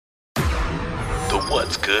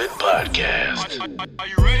What's Good Podcast. Are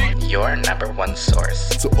you ready? Your number one source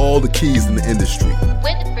to all the keys in the industry.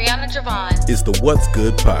 With Brianna Javon. It's the What's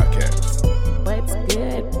Good Podcast. What's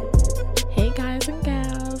good? Hey guys and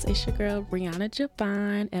gals, it's your girl Brianna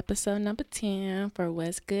Javon, episode number 10 for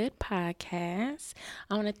What's Good Podcast.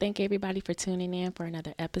 I want to thank everybody for tuning in for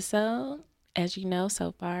another episode. As you know,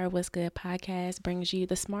 so far, What's Good Podcast brings you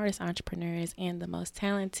the smartest entrepreneurs and the most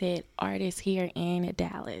talented artists here in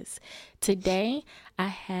Dallas. Today, I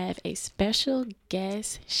have a special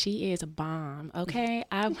guest. She is a bomb, okay?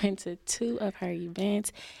 I went to 2 of her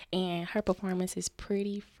events, and her performance is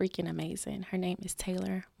pretty freaking amazing. Her name is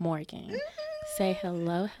Taylor Morgan. Say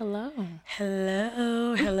hello, hello.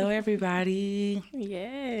 Hello, everybody.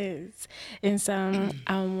 Yes. And so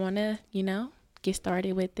I want to, get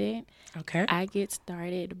started with it. Okay. I get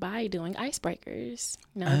started by doing icebreakers,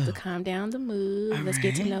 to calm down the mood. Let's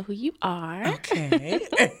get to know who you are. Okay.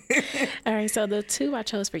 All right, so the 2 I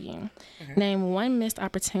chose for you. Okay. Name one missed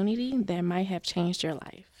opportunity that might have changed your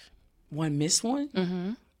life. One missed one?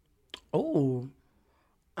 Mm-hmm. Oh.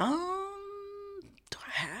 Do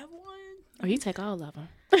I have one? Oh, you take all of them.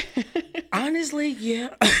 Honestly, yeah.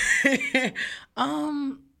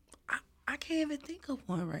 I can't even think of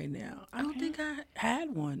one right now. I don't think I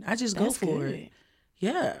had one. I just go for it.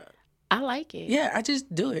 Yeah. I like it. Yeah, I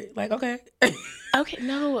just do it. Like, okay.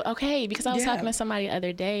 Okay. Because I was talking to somebody the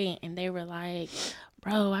other day, and they were like,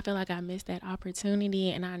 bro, I feel like I missed that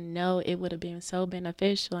opportunity, and I know it would have been so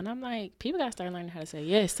beneficial. And I'm like, people got to start learning how to say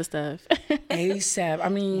yes to stuff. ASAP. I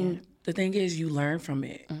mean, the thing is, you learn from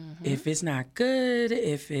it. Mm-hmm. If it's not good,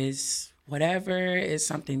 if it's whatever, it's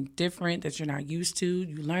something different that you're not used to,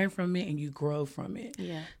 you learn from it and you grow from it.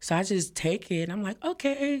 Yeah. So I just take it and I'm like,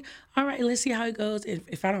 okay, all right, let's see how it goes.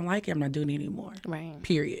 If I don't like it, I'm not doing it anymore. Right.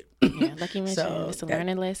 Period. Yeah, like you mentioned, it's a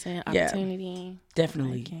learning lesson, opportunity. Yeah,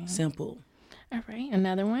 definitely. Simple. All right,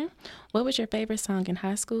 another one. What was your favorite song in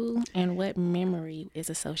high school and what memory is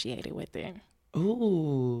associated with it?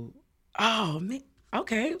 Ooh. Oh, man.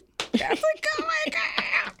 Okay. That's a good one,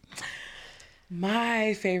 girl.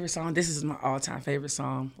 My favorite song, this is my all-time favorite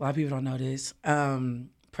song. A lot of people don't know this.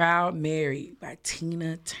 Proud Mary by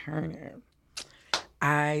Tina Turner.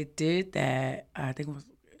 I did that, I think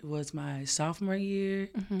it was my sophomore year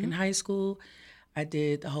in high school. I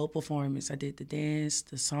did the whole performance. I did the dance,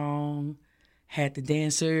 the song, had the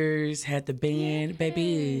dancers, had the band. Yes.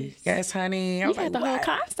 Baby, yes, honey. I was had like, the whole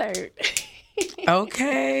concert.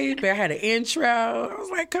 Okay, but I had an intro. I was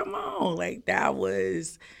like, come on. Like,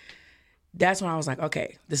 that's when I was like,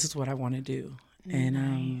 okay, this is what I want to do.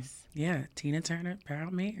 And Tina Turner,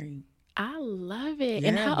 Proud Mary. I love it. Yeah.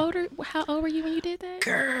 And how old were you when you did that?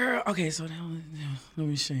 Girl, okay, so that was, let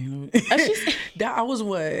me see. I was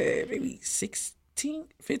what, maybe 15,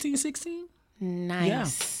 16?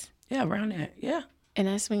 Nice. Yeah, around that, yeah. And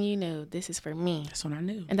that's when you knew, this is for me. That's when I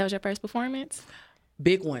knew. And that was your first performance?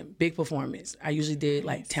 Big one, big performance. I usually did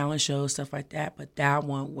like talent shows, stuff like that, but that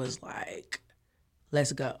one was like,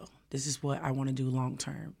 let's go. This is what I want to do long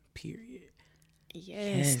term, period.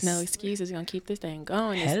 Yes. No excuses. You're going to keep this thing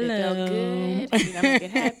going. Hello. It felt good. You're going to make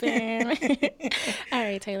it happen. All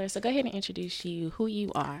right, Taylor. So go ahead and introduce you, who you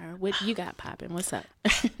are, what you got popping. What's up?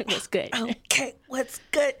 What's good? Okay, what's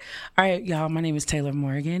good? All right, y'all. My name is Taylor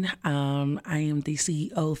Morgan. I am the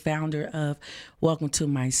CEO, founder of Welcome to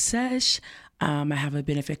My Sesh. I have a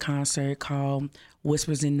benefit concert called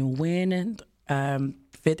Whispers in the Wind.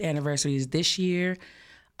 5th anniversary is this year.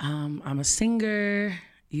 I'm a singer,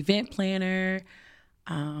 event planner.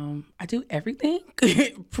 I do everything,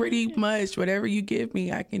 pretty much. Whatever you give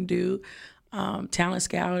me, I can do. Talent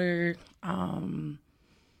scouter, a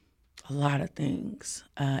lot of things.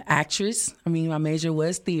 Actress. I mean, my major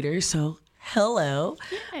was theater, so hello.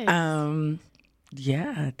 Yes.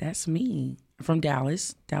 Yeah, that's me. I'm from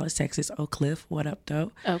Dallas, Texas, Oak Cliff. What up,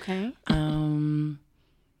 though? Okay.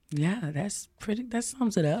 Yeah, that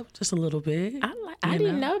sums it up just a little bit. I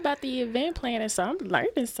didn't know about the event planner, so I'm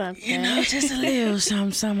learning something. Just a little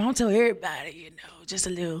something. I don't tell everybody, just a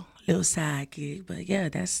little side gig. But yeah,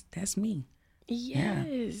 that's me.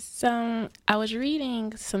 Yes. Yeah. I was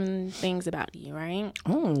reading some things about you, right?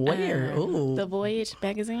 Oh, where? The Voyage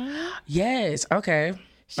magazine. Yes. Okay.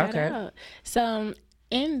 Shout out. So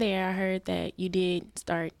in there, I heard that you did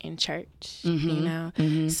start in church,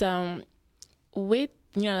 So with,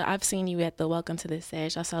 I've seen you at the Welcome to the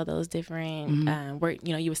Sesh. I saw those different work,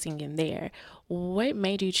 you were singing there. What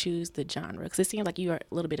made you choose the genre? Because it seems like you are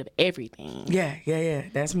a little bit of everything. Yeah.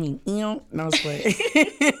 That's me. No, it's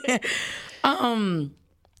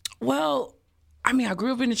well, I mean, I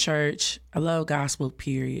grew up in the church. I love gospel,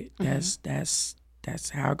 period. That's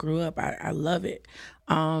how I grew up. I love it.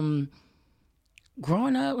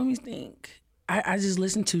 growing up, let me think. I just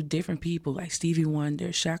listened to different people like Stevie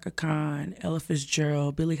Wonder, Shaka Khan, Ella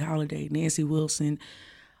Fitzgerald, Billie Holiday, Nancy Wilson,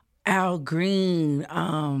 Al Green,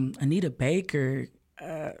 Anita Baker,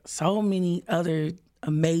 so many other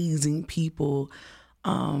amazing people.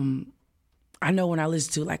 I know when I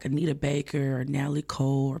listen to like Anita Baker or Natalie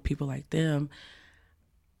Cole or people like them,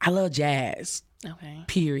 I love jazz. Okay.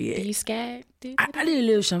 Period. Do you scat? I did a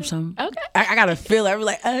little something. Okay. I gotta feel it. I was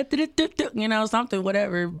like, something,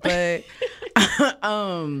 whatever. But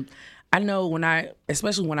I know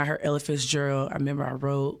especially when I heard Ella Fitzgerald, I remember I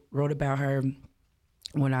wrote about her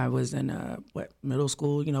when I was in middle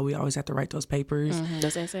school. You know, we always have to write those papers.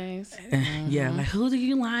 Those essays. Yeah, like who do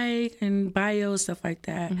you like and bio stuff like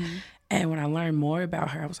that. And when I learned more about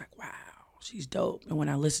her, I was like, wow, she's dope. And when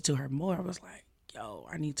I listened to her more, I was like, yo,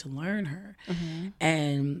 I need to learn her.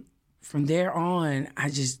 And from there on, I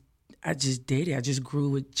just did it. I just grew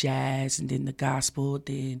with jazz and then the gospel.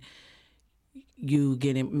 Then you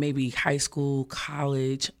get in maybe high school,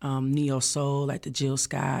 college, neo soul like the Jill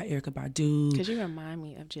Scott, Erykah Badu. Because you remind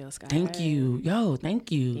me of Jill Scott. Thank you, yo,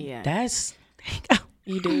 thank you. Yeah.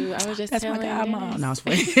 You do. I was just that's my telling godmom. you. No, it's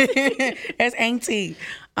funny. That's auntie.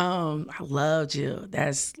 I love Jill.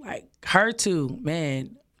 That's like her too,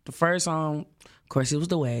 man. The first song, of course, it was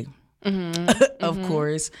The Way. Of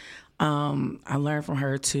course. I learned from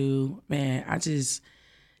her too. Man,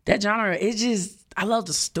 that genre, I love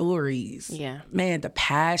the stories. Yeah. Man, the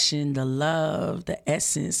passion, the love, the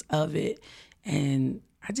essence of it. And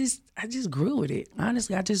I just grew with it.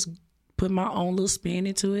 Honestly, I just put my own little spin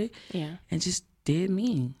into it. Yeah. And just did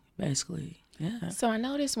me, basically. Yeah. So I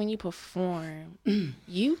noticed when you perform,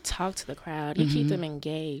 you talk to the crowd. You keep them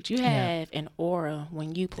engaged. You have an aura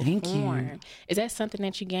when you perform. Thank you. Is that something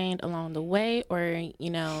that you gained along the way, or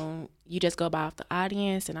you just go by off the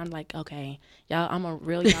audience? And I'm like, okay, y'all, I'm gonna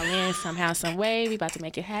reel y'all in somehow, some way. We about to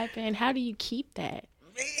make it happen. How do you keep that?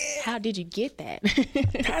 How did you get that?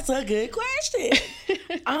 That's a good question.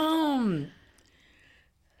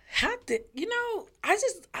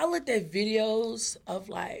 I looked at videos of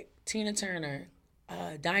like Tina Turner,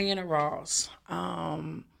 Diana Ross,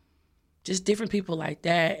 just different people like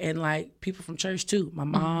that, and like people from church too. My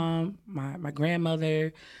mom, my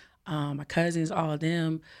grandmother, my cousins, all of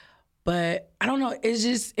them. But I don't know.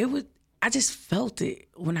 I just felt it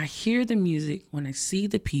when I hear the music, when I see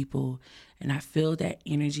the people, and I feel that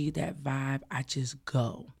energy, that vibe. I just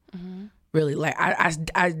go. Really, like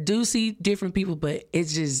I do see different people, but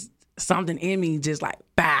it's just something in me, just like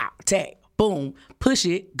bow, tag, boom, push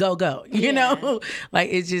it, go. You know, like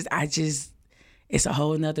it's a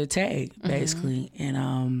whole nother tag basically.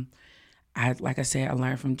 And like I said, I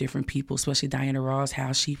learned from different people, especially Diana Ross,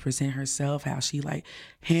 how she present herself, how she like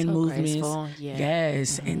hand So movements. graceful, yeah.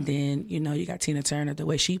 Yes, and then you got Tina Turner, the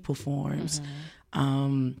way she performs.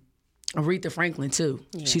 Aretha Franklin too.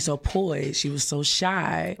 Yeah. She's so poised. She was so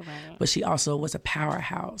shy, but she also was a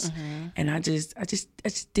powerhouse. And I just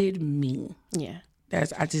did me. Yeah.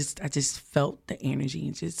 I just felt the energy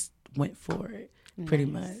and just went for it. Pretty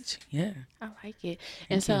much. Yeah. I like it.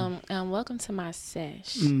 And so, welcome to my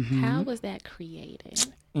sesh. How was that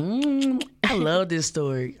created? I love this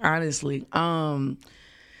story, honestly.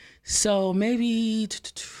 So maybe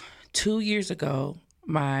 2 years ago,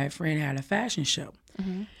 my friend had a fashion show.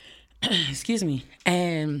 Excuse me.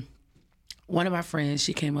 And one of my friends,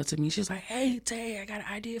 she came up to me. She was like, "Hey, Tay, I got an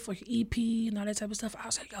idea for your EP and all that type of stuff." I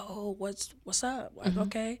was like, "Yo, what's up?" Like,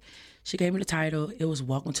 okay. She gave me the title. It was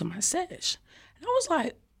Welcome to My Sesh. And I was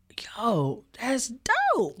like, "Yo, that's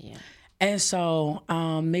dope." Yeah. And so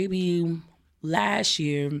maybe last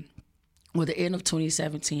year, or the end of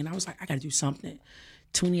 2017, I was like, I got to do something.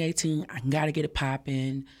 2018, I got to get it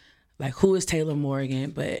popping. Like, who is Taylor Morgan?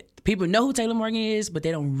 But people know who Taylor Morgan is, but they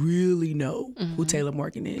don't really know who Taylor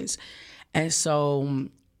Morgan is. And so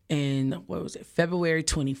in, February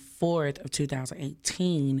 24th of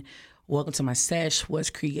 2018, Welcome to My Sesh was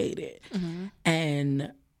created.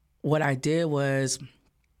 And what I did was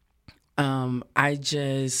I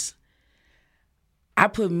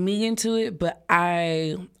put me into it, but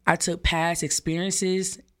I took past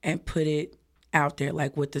experiences and put it out there,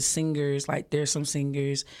 like with the singers. Like, there's some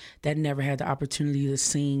singers that never had the opportunity to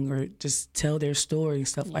sing or just tell their story and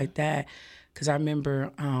stuff like that. Because I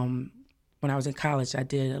remember when I was in college, I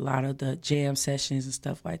did a lot of the jam sessions and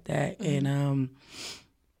stuff like that. And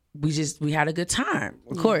we had a good time.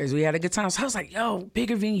 Of course, we had a good time. So I was like, yo,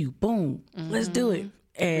 bigger venue, boom, let's do it.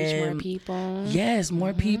 And reach more people. Yes,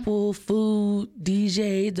 more people, food,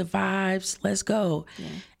 DJ, the vibes, let's go.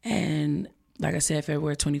 And like I said,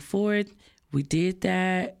 February 24th, we did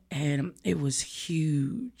that, and it was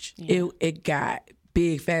huge. It got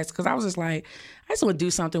big fast because I was just like, I just want to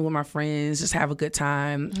do something with my friends, just have a good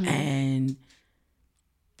time. And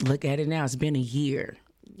look at it now. It's been a year.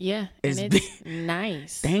 Yeah, It's and it's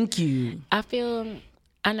nice. Thank you.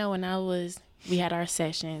 I know when we had our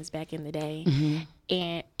sessions back in the day,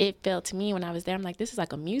 and it felt to me when I was there, I'm like, this is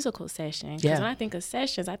like a musical session. Because when I think of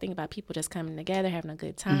sessions, I think about people just coming together, having a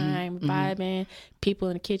good time, vibing, people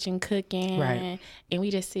in the kitchen cooking, Right. and we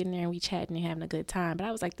just sitting there and we chatting and having a good time. But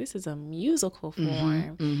I was like, this is a musical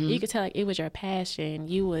form. You could tell like it was your passion.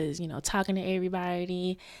 You was, talking to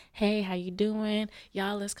everybody. Hey, how you doing?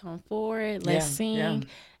 Y'all, let's come forward. Let's sing. Yeah.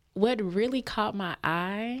 What really caught my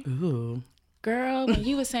eye, Ooh. girl, when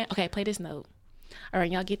you was saying, okay, play this note. All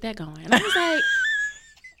right, y'all get that going. And I was like,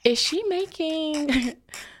 is she making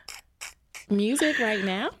music right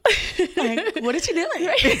now? Like, what is she doing?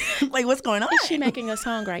 Like, what's going on? Is she making a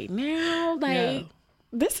song right now? Like,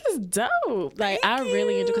 this is dope. Like, I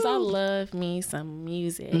really enjoy, because I love me some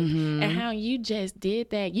music. And how you just did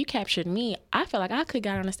that, you captured me. I feel like I could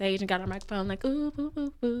got on the stage and got on the microphone like, ooh, ooh,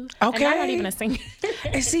 ooh, ooh. Okay. And I'm not even a singer.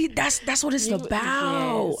 And see, that's what it's about.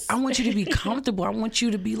 yes. I want you to be comfortable. I want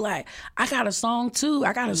you to be like, I got a song too.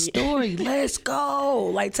 I got a story. Let's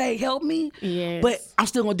go. Like, Tay, help me. Yes. But I'm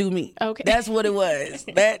still gonna do me. Okay. That's what it was.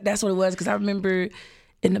 That's what it was. Because I remember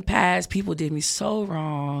in the past, people did me so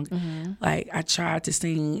wrong. Like, I tried to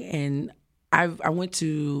sing, and I went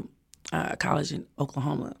to college in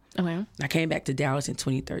Oklahoma. Okay. I came back to Dallas in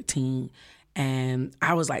 2013, and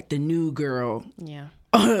I was like the new girl. Yeah.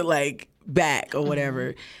 Like back or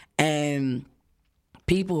whatever. And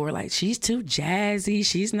people were like, she's too jazzy,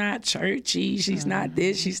 she's not churchy, she's not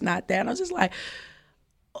this, she's not that. And I was just like,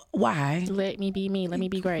 why? Let me be me. Let me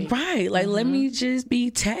be great. Right. Like, let me just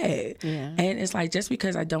be Ted. Yeah. And it's like, just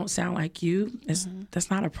because I don't sound like you, that's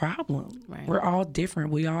not a problem. Right. We're all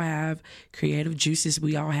different. We all have creative juices.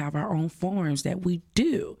 We all have our own forms that we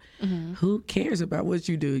do. Who cares about what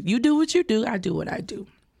you do? You do what you do. I do what I do.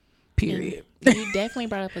 Period. You definitely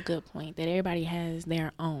brought up a good point that everybody has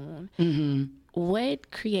their own.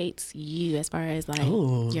 What creates you as far as like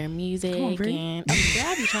your music Bree. and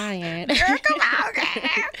I'll be trying.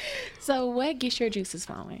 So what gets your juices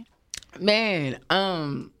flowing? Man,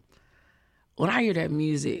 when I hear that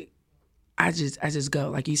music, I just go,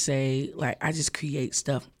 like you say, like I just create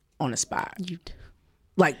stuff on the spot.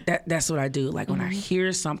 Like that's what I do. Like when I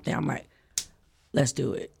hear something, I'm like, let's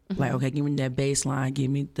do it. Like, okay, give me that bass line,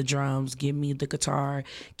 give me the drums, give me the guitar,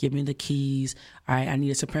 give me the keys. All right, I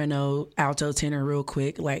need a soprano, alto, tenor real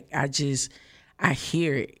quick. Like I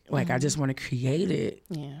hear it. Like I just want to create it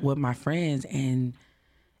with my friends, and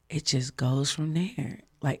it just goes from there.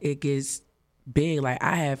 Like it gets big. Like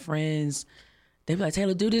I have friends, they be like,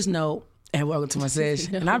 Taylor, do this note and welcome to my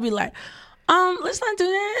session. And I'll be like, let's not do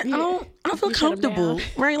that. I don't feel comfortable.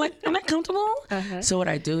 Right? Like, I'm not comfortable. So what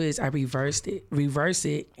I do is I reverse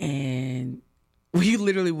it, and we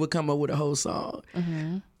literally would come up with a whole song.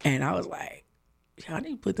 And I was like, y'all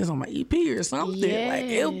need to put this on my EP or something. Like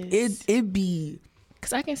it be.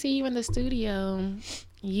 Because I can see you in the studio,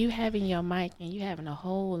 you having your mic and you having a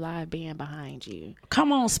whole live band behind you.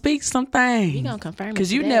 Come on, speak something. You gonna confirm it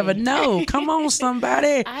because you today. never know. Come on,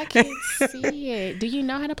 somebody. I can see it. Do you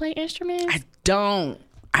know how to play instruments? I don't.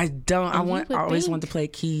 I would always think. want to play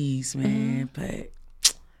keys, man, but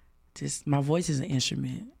just my voice is an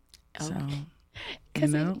instrument. So, you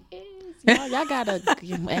know. It is. Y'all gotta,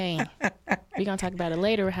 hey, we're gonna talk about it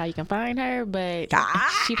later, how you can find her, but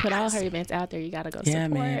she put all her events out there. You gotta go support. Yeah,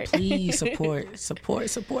 man, please support.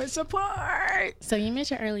 So you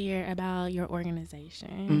mentioned earlier about your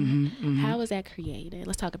organization. How was that created?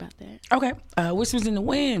 Let's talk about that. Okay, Whispers in the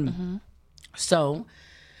Wind. So,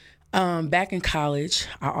 back in college,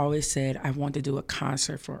 I always said I wanted to do a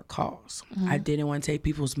concert for a cause. I didn't want to take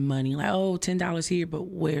people's money, like, oh, $10 here, but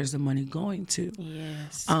where's the money going to?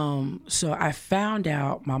 Yes. So I found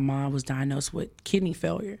out my mom was diagnosed with kidney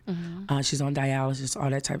failure. She's on dialysis, all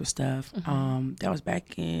that type of stuff. That was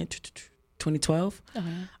back in 2012.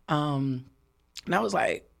 And I was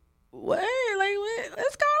like, what? Like,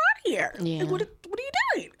 what's going on here? Yeah. Like, what are you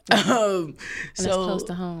doing? And that's close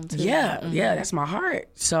to home, too. Yeah, that's my heart.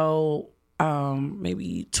 So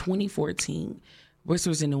maybe 2014,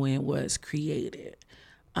 Whispers in the Wind was created.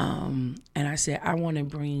 And I said, I want to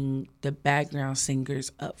bring the background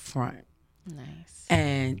singers up front. Nice.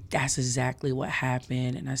 And that's exactly what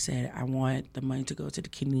happened. And I said, I want the money to go to the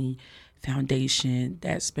Kidney Foundation.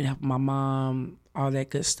 That's been helping my mom, all that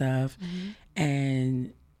good stuff.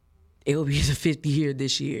 And it will be the 50th year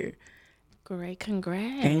this year. great.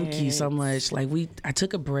 Congrats. Thank you so much. Like I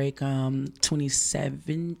took a break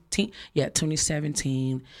 2017. Yeah,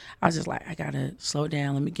 2017. I was just like, I gotta slow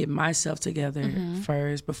down. Let me get myself together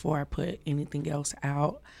first before I put anything else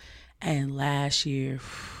out. And last year,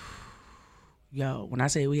 yo, when I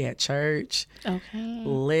say we had church,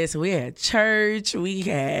 listen, we had church, we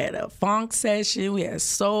had a funk session, we had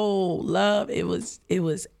soul, love. It was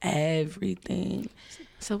everything.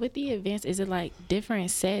 So with the events, is it like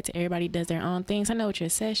different sets? Everybody does their own things. I know with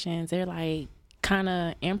your sessions, they're like kind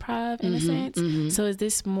of improv in a sense. So is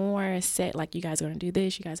this more set, like you guys are going to do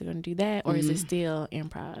this, you guys are going to do that, or is it still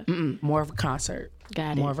improv? More of a concert.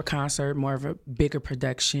 Got it. More of a concert, more of a bigger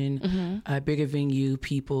production, a bigger venue.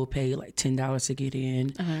 People pay like $10 to get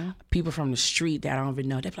in. People from the street that I don't even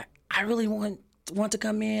know, they're like, I really want to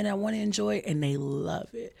come in, I want to enjoy it, and they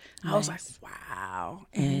love it. I was like, wow.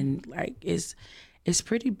 And like it's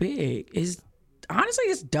pretty big. Honestly,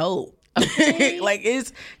 it's dope. Okay. Like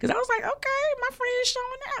it's because I was like, okay, my friend's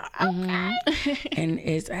showing out. Okay. And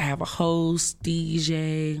I have a host,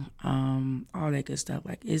 DJ, all that good stuff.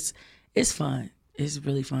 Like it's fun. It's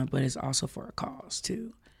really fun, but it's also for a cause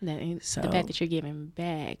too. The fact that you're giving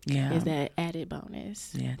back is that added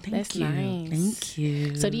bonus. Yeah, That's nice. Thank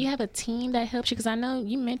you. So do you have a team that helps you? Because I know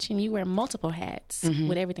you mentioned you wear multiple hats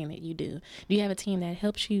with everything that you do. Do you have a team that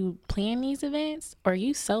helps you plan these events, or are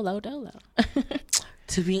you solo dolo?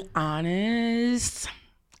 To be honest,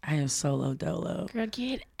 I am solo dolo. Girl,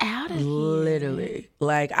 get out of here. Literally.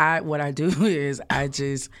 Like what I do is I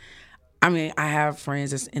have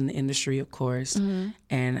friends that's in the industry, of course,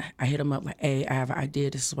 and I hit them up like, hey, I have an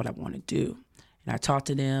idea. This is what I want to do. And I talk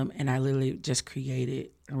to them, and I literally just created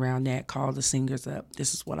around that, call the singers up.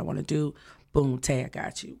 This is what I want to do. Boom, Tay, I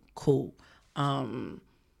got you. Cool.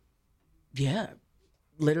 Yeah,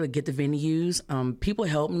 literally get the venues. People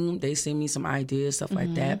help me. They send me some ideas, stuff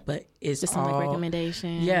like that, but it's just all, some like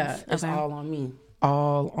recommendations. Yeah, it's all on me.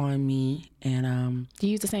 All on me. And do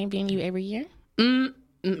you use the same venue every year?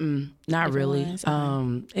 Not really.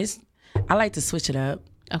 I like to switch it up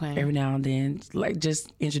every now and then, like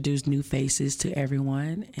just introduce new faces to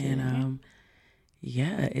everyone. And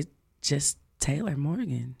it's just Taylor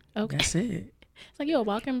Morgan. Okay. That's it. It's like you're a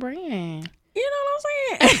walking brand. You know what I'm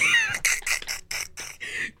saying?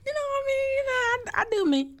 You know what I mean? I do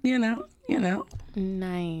me, you know.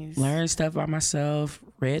 Nice. Learn stuff by myself,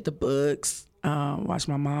 read the books, watch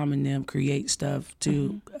my mom and them create stuff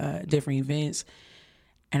to different events.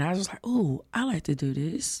 And I was like, "Ooh, I like to do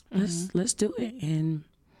this. Let's do it." And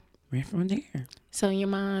went from there. So your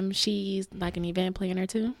mom, she's like an event planner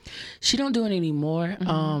too? She don't do it anymore.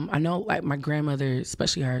 I know like my grandmother,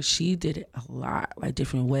 especially her, she did it a lot, like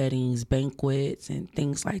different weddings, banquets, and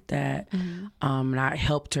things like that. And I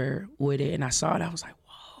helped her with it, and I saw it. I was like,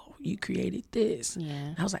 "Whoa, you created this!" Yeah.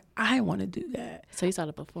 And I was like, "I want to do that." So you saw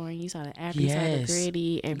the before, and you saw the after, you saw the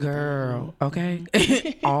gritty, everything. Girl, okay,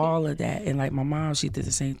 all of that. And like my mom, she did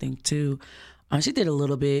the same thing too. She did a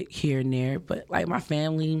little bit here and there, but like my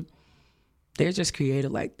family, they're just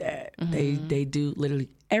creative like that. They do literally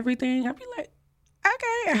everything. I'd be like,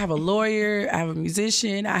 okay, I have a lawyer, I have a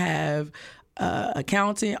musician, I have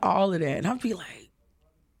accountant, all of that. And I'd be like,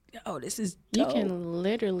 yo, this is dope. You can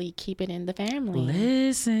literally keep it in the family.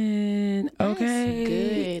 Listen,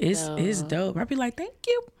 okay. That's good, It's dope. I'd be like, thank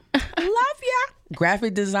you. Love ya.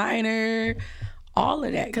 Graphic designer, all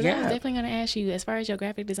of that. Because I was definitely going to ask you, as far as your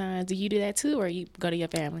graphic designs, do you do that too, or you go to your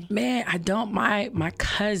family? Man, I don't. My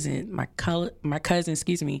cousin,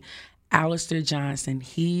 excuse me, Alistair Johnson,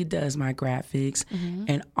 he does my graphics.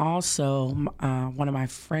 And also one of my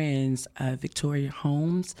friends, Victoria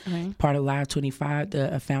Holmes, part of Live 25,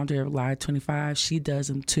 the founder of Live 25, she does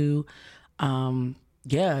them too.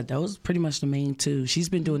 Those are pretty much the main two. She's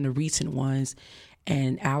been doing the recent ones.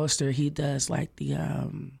 And Alistair, he does like the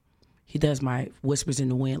he does my Whispers in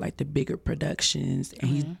the Wind, like the bigger productions,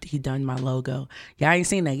 and he done my logo. Y'all ain't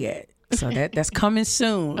seen that yet, so that's coming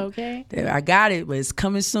soon. Okay, I got it, but it's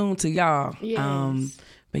coming soon to y'all. Yes.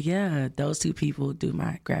 But yeah, those two people do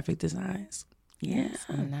my graphic designs. Yeah, that's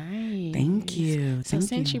nice. Thank you. So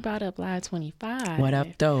since you brought up Live 25, what up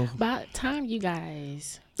though? By the time you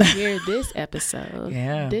guys hear this episode,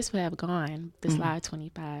 this would have gone, this Live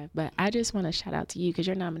 25. But I just want to shout out to you because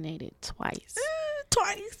you're nominated twice.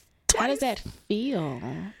 Twice. How does that feel?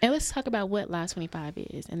 And let's talk about what Live 25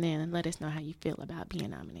 is, and then let us know how you feel about being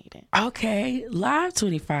nominated. Okay, Live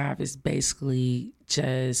 25 is basically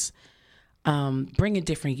just bringing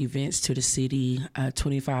different events to the city,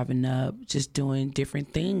 25 and up, just doing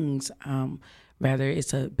different things. Whether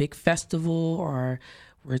it's a big festival or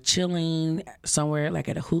we're chilling somewhere like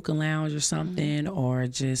at a hookah lounge or something, or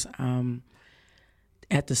just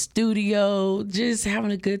at the studio, just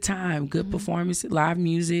having a good time, good performance, live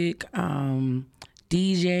music,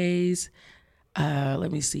 DJs.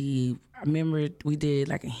 Let me see. I remember we did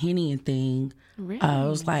like a Henny thing. Really? It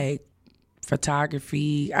was like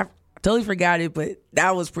photography. I totally forgot it, but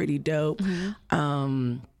that was pretty dope.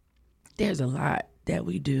 There's a lot that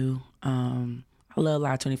we do. I love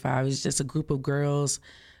Live 25. It's just a group of girls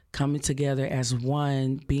coming together as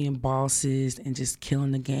one, being bosses and just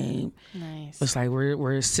killing the game. Nice. It's like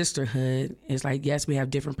we're a sisterhood. It's like, yes, we have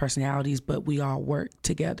different personalities, but we all work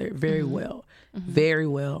together very well. Very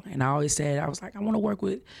well. And I always said, I was like, I want to work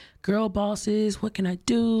with girl bosses. What can I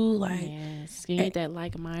do? Like, Yes. You need that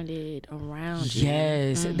like-minded around you.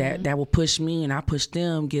 yes, that will push me and I push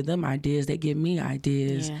them, give them ideas. They give me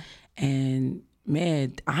ideas. Yeah. And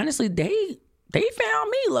man, honestly, they found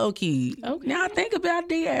me low key. Okay. Now I think about it,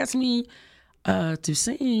 they asked me to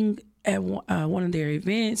sing at one of their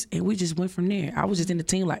events, and we just went from there. I was just in the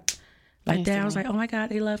team like that. I was like, oh my God,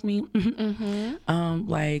 they love me.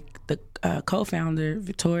 Like the co-founder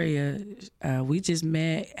Victoria, we just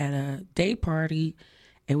met at a day party,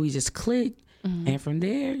 and we just clicked. And from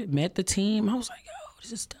there, met the team. I was like, yo,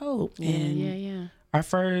 this is dope. And Yeah. my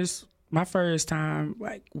first time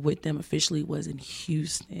like with them officially was in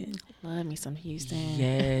Houston. Love me some Houston.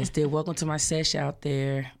 Yes, did Welcome to My Sesh out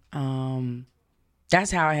there.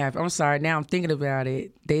 That's how I have. I'm sorry, now I'm thinking about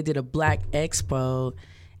it. They did a Black Expo,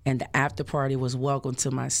 and the after party was Welcome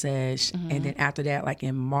to My Sesh. And then after that, like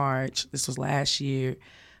in March, this was last year,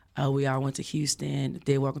 we all went to Houston,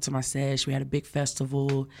 did Welcome to My Sesh. We had a big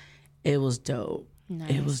festival. It was dope. Nice.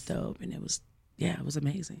 It was dope, and it was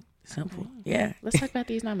amazing. Simple. Yeah. Let's talk about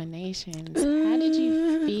these nominations. How did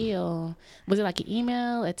you feel? Was it like an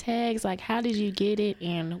email, a text? Like, how did you get it,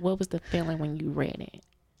 and what was the feeling when you read it?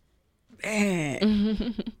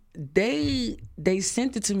 Man, they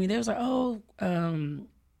sent it to me. They was like, oh,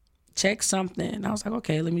 check something. And I was like,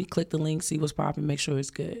 okay, let me click the link, see what's popping, make sure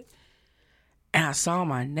it's good. And I saw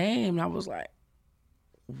my name, and I was like,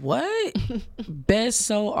 what? Best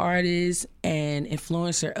Soul Artist and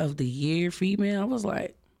Influencer of the Year female. I was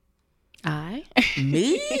like,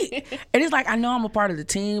 me? And it's like, I know I'm a part of the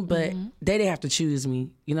team, but they didn't have to choose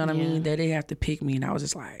me. You know what I mean? They didn't have to pick me. And I was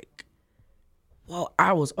just like, well,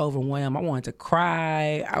 I was overwhelmed. I wanted to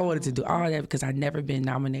cry. I wanted to do all that because I'd never been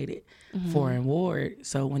nominated for an award.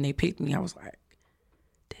 So when they picked me, I was like,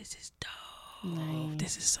 this is dope. Nice.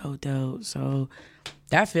 This is so dope. So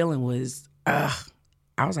that feeling was,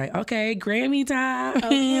 I was like, okay, Grammy time.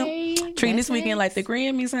 Okay, Treating this that's weekend like the next.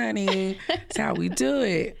 Grammys, honey. That's how we do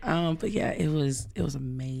it. But yeah, it was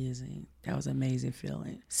amazing. That was an amazing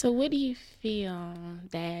feeling. So what do you feel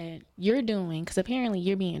that you're doing? Because apparently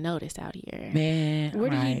you're being noticed out here. Man,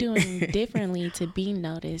 What are you right. doing differently to be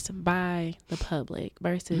noticed by the public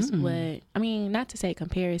versus what, I mean, not to say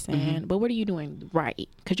comparison, but what are you doing right?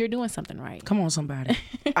 Because you're doing something right. Come on, somebody.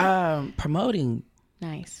 Promoting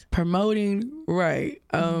right.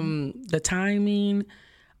 The timing.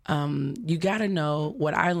 You gotta know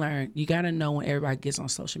what I learned. You gotta know when everybody gets on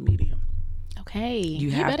social media. Okay.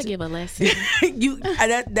 You have better to- give a lesson.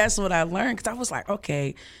 That's what I learned, because I was like,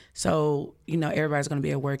 okay, so everybody's gonna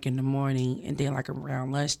be at work in the morning, and then like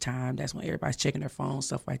around lunchtime, that's when everybody's checking their phone,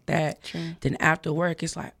 stuff like that. True. Then after work,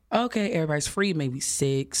 it's like, okay, everybody's free, maybe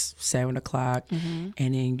 6, 7 o'clock, and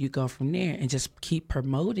then you go from there and just keep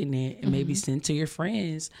promoting it, and maybe send to your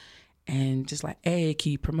friends, and just like, hey,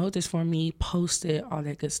 can you promote this for me? Post it, all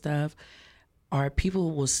that good stuff. Or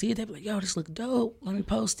people will see it, they'll be like, yo, this look dope. Let me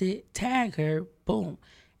post it, tag her, boom.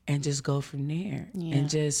 And just go from there. Yeah. And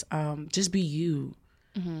just be you.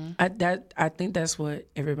 I think that's what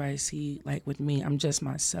everybody see, like with me. I'm just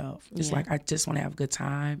myself. Just like, I just want to have a good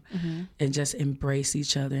time and just embrace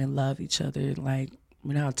each other and love each other. Like,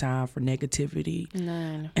 we don't have time for negativity.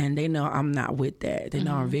 None. And they know I'm not with that. They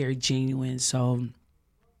know I'm very genuine. So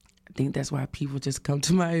I think that's why people just come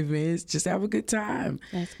to my events, just have a good time.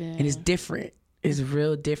 That's good. And it's different. It's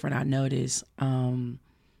real different, I noticed.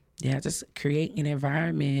 Just create an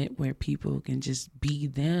environment where people can just be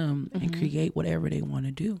them and create whatever they want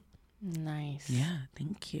to do. Nice. Yeah,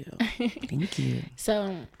 thank you. Thank you.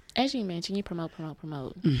 So, as you mentioned, you promote.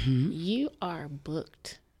 You are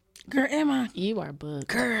booked. Girl, am I? You are booked.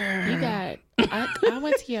 Girl. You got, I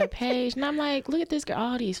went to your page and I'm like, look at this girl,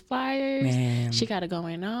 all these flyers. Man. She got it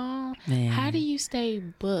going on. Man. How do you stay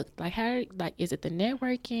booked? Like, is it the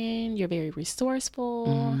networking? You're very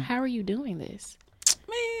resourceful. How are you doing this?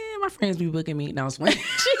 Man, my friends be booking me. No, I was playing.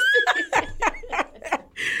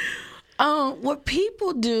 What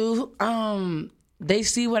people do, they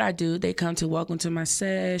see what I do. They come to Welcome to My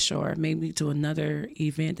Sesh or maybe to another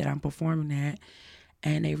event that I'm performing at.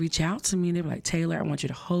 And they reach out to me and they're like, Taylor, I want you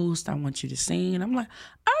to host. I want you to sing. And I'm like,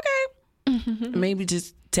 okay. Maybe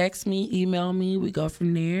just text me, email me. We go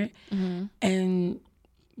from there. And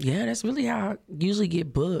yeah, that's really how I usually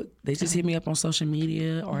get booked. They just hit me up on social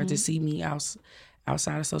media or just see me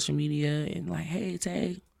outside of social media and like, hey,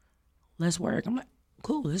 Tay, let's work. I'm like,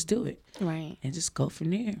 cool, let's do it. Right. And just go from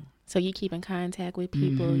there. So you keep in contact with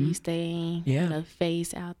people. You stay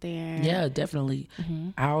face out there. Yeah, definitely.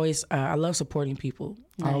 I always, I love supporting people.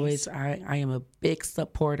 Nice. I am a big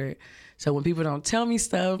supporter. So when people don't tell me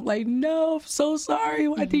stuff, like, no, I'm so sorry.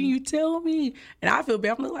 Why didn't you tell me? And I feel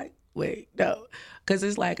bad. I'm like, wait, no. Because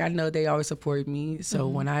it's like, I know they always support me. So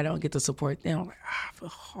when I don't get to support them, I'm like, I feel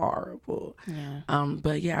horrible. Yeah.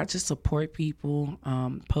 But yeah, I just support people,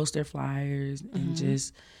 post their flyers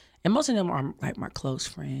and most of them are like my close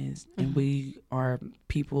friends, and we are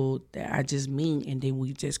people that I just meet, and then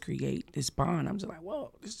we just create this bond. I'm just like,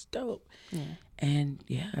 whoa, this is dope. Yeah. And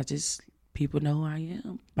yeah, people know who I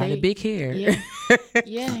am by the big hair. Yeah,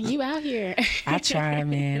 yeah, you out here. I try,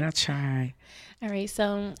 man. I try. All right.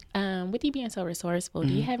 So, with you being so resourceful,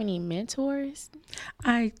 do you have any mentors?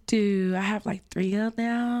 I do. I have like 3 of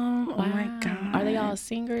them. Wow. Oh my God. Are they all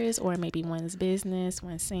singers, or maybe one's business,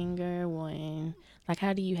 one singer, one? Like,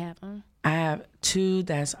 how do you have them? I have 2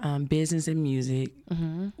 that's business and music,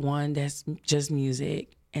 one that's just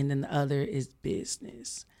music, and then the other is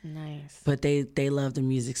business. Nice. But they love the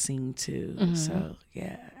music scene too. So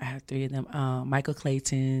yeah, I have 3 of them. Michael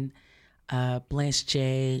Clayton, Blanche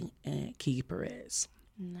J, and Kiki Perez.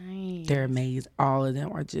 Nice. They're amazing. All of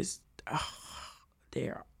them are just,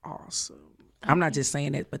 they're awesome. Okay. I'm not just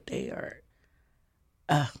saying it, but they are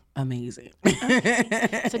amazing.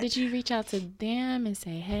 So did you reach out to them and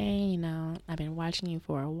say, hey, I've been watching you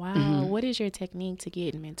for a while. What is your technique to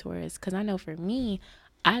get mentors? Because I know for me,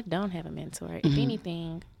 I don't have a mentor. If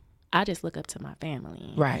anything, I just look up to my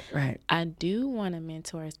family. Right. I do want a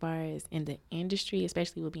mentor as far as in the industry,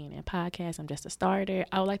 especially with being in podcasts. I'm just a starter.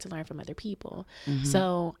 I would like to learn from other people.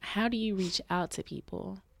 So how do you reach out to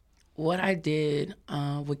people? What I did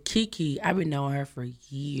with Kiki, I've been knowing her for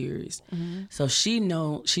years. So she's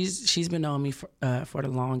been knowing me for the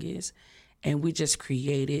longest. And we just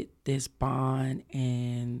created this bond,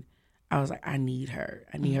 and I was like, I need her.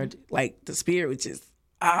 I need her. Like, the spirit was just,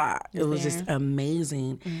 it was just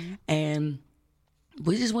amazing. And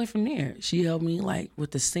we just went from there. She helped me like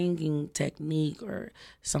with the singing technique or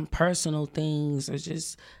some personal things, or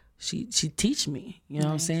just, she teach me, you know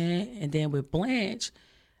what I'm saying? And then with Blanche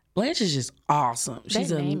is just awesome. That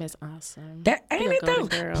name is awesome. That ain't it though?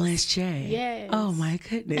 Girl. Blanche J. Yes. Oh my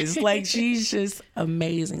goodness. Like, she's just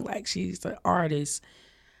amazing. Like, she's an artist.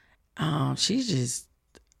 She's just,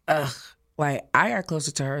 like, I got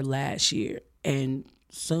closer to her last year, and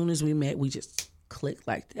soon as we met, we just clicked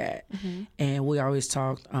like that. And we always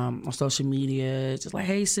talked on social media, just like,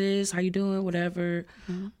 hey sis, how you doing? Whatever.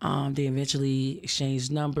 They eventually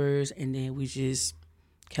exchanged numbers, and then we just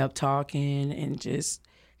kept talking and just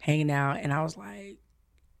hanging out. And I was like,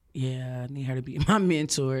 yeah, I need her to be my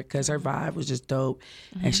mentor, because her vibe was just dope.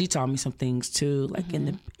 And she taught me some things too, like in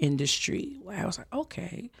the industry. I was like,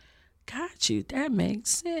 okay, got you. That makes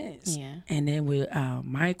sense. Yeah. And then with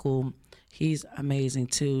Michael, he's amazing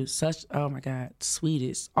too. Such, oh my God,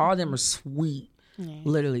 sweetest. All of them are sweet. Yeah.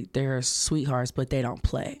 Literally, they're sweethearts, but they don't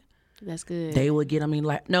play. That's good. They would get,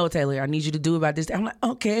 like, no, Taylor, I need you to do about this. I'm like,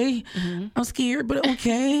 okay, I'm scared, but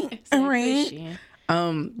okay. All right.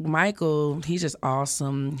 Michael, he's just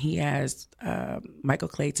awesome. He has Michael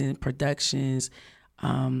Clayton Productions.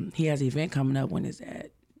 He has an event coming up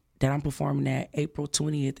that I'm performing at April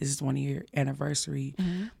 20th. This is 1 year anniversary.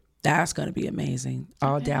 That's going to be amazing.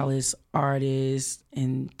 All Dallas artists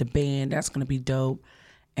and the band, that's going to be dope.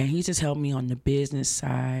 And he just helped me on the business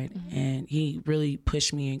side. And he really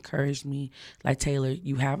pushed me, encouraged me. Like, Taylor,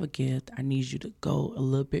 you have a gift. I need you to go a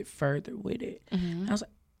little bit further with it. I was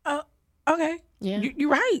like, oh, okay. Yeah. You're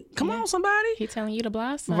right. Come on, somebody. He telling you to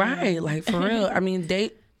blossom. Right. Like, for real. I mean,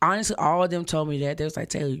 they, honestly, all of them told me that. They was like,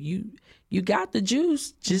 Taylor, you got the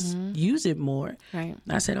juice. Just use it more. Right.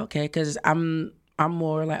 And I said, okay, because I'm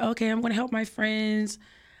more like, okay, I'm going to help my friends.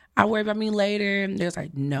 I'll worry about me later. And they was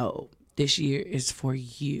like, no, this year is for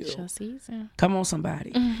you. Show season. Come on,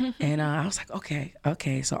 somebody. And I was like,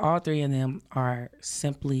 okay. So all 3 of them are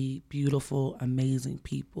simply beautiful, amazing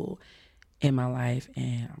people in my life.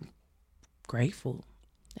 And I'm grateful.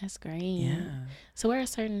 That's great. Yeah. So what are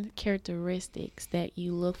certain characteristics that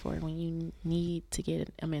you look for when you need to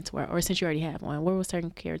get a mentor? Or since you already have one, what were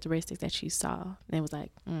certain characteristics that you saw and was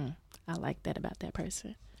like, I like that about that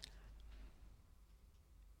person?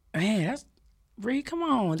 Man, that's Bree, come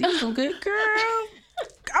on. These some good girls.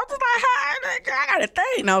 I'm just like, hi, I got a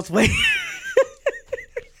thing. No, I was waiting.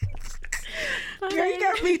 Girl, you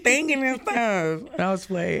got me thinking and stuff. And I was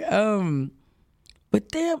playing.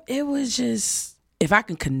 But then it was just, if I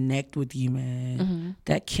can connect with you, man,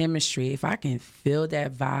 that chemistry, if I can feel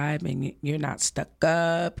that vibe and you're not stuck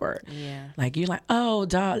up or like you're like, oh,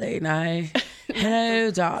 darling,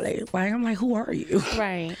 hello, darling. Like, I'm like, who are you?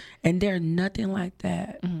 Right. And they're nothing like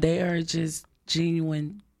that. They are just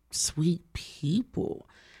genuine, sweet people.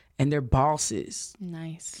 And they're bosses.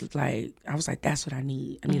 Nice. Like, I was like, that's what I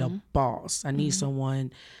need. I need a boss. I need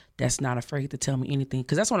someone that's not afraid to tell me anything.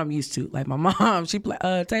 Because that's what I'm used to. Like, my mom, she'd be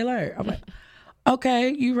like, Taylor. I'm like,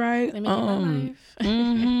 okay, you right. Let me get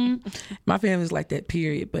my life. My family's like that,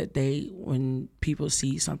 period. But when people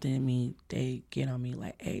see something in me, they get on me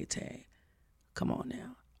like, hey, Tay, come on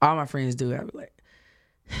now. All my friends do it. I be like,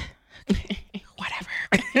 whatever.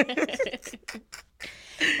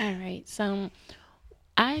 All right. So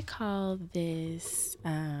I call this,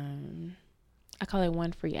 I call it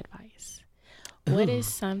one free advice. What is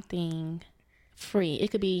something free?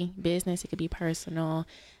 It could be business, it could be personal,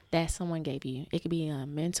 that someone gave you. It could be a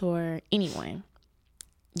mentor, anyone.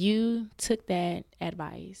 You took that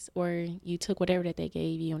advice or you took whatever that they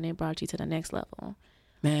gave you and it brought you to the next level.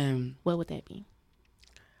 Man. What would that be?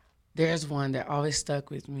 There's one that always stuck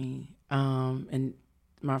with me. And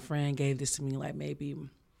my friend gave this to me like maybe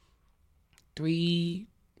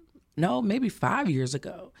 5 years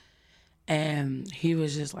ago. And he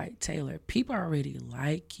was just like, Taylor, people already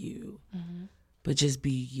like you, but just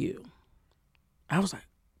be you. I was like,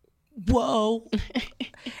 whoa.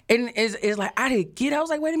 And it's like, I didn't get it. I was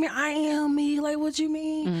like, wait a minute, I am me. Like, what you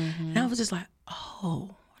mean? And I was just like,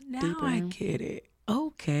 oh, now Deeper. I get it.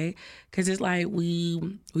 Okay. Because it's like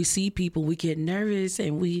we see people, we get nervous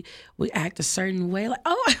and we act a certain way. Like,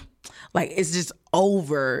 oh, like it's just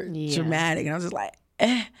over dramatic. And I was just like,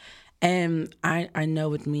 eh. And I know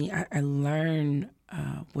with me, I learned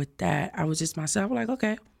with that. I was just myself. Like,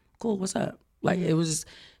 okay, cool, what's up? Like, it was just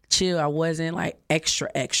chill. I wasn't like extra.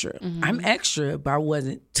 I'm extra, but I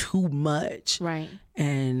wasn't too much. Right.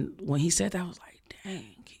 And when he said that, I was like,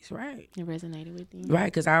 dang, he's right. It resonated with you. Right,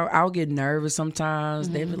 because I'll get nervous sometimes.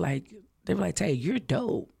 They be like, Tay, you're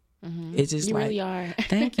dope. It's just You like, really are.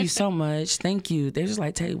 thank you so much. Thank you. They're just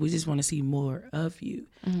like, Tay, we just want to see more of you.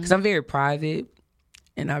 Because I'm very private.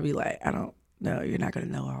 And I'll be like, I don't know, you're not going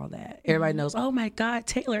to know all that. Everybody knows, oh my God,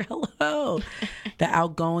 Taylor, hello. The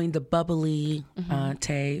outgoing, the bubbly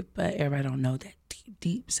Tay, but everybody don't know that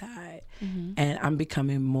deep side. And I'm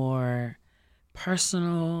becoming more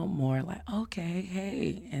personal, more like, okay,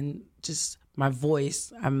 hey. And just my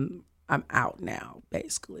voice, I'm out now,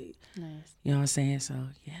 basically. Nice. You know what I'm saying? So,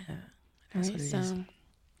 yeah, that's All right, what it so is.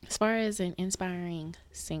 as far as an inspiring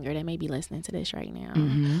singer that may be listening to this right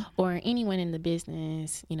now, or anyone in the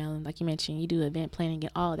business, you know, like you mentioned, you do event planning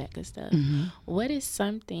and all that good stuff. What is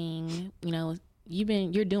something, you know,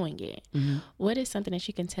 you're doing it. What is something that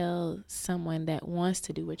you can tell someone that wants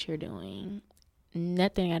to do what you're doing?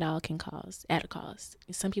 Nothing at all can cost at a cost.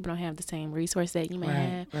 Some people don't have the same resource that you may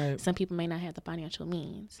have. Right. Some people may not have the financial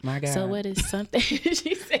means. My God. So what is something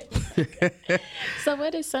she said? So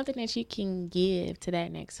what is something that you can give to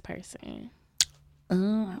that next person?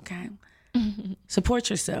 Oh, okay. Support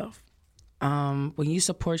yourself. When you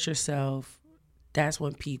support yourself, that's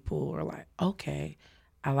when people are like, okay,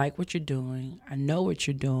 I like what you're doing. I know what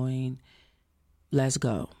you're doing. Let's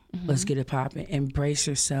go. Let's get it popping. Embrace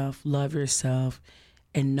yourself, love yourself,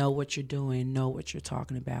 and know what you're doing, know what you're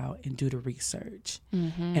talking about, and do the research.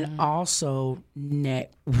 And also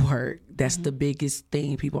network. That's the biggest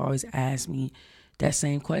thing. People always ask me that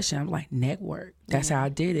same question. I'm like, network. That's how I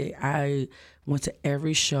did it. I went to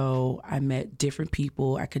every show. I met different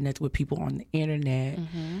people. I connected with people on the internet.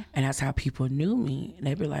 And that's how people knew me. And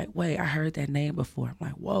they'd be like, wait, I heard that name before. I'm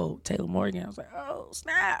like, whoa, Taylor Morgan. I was like, oh,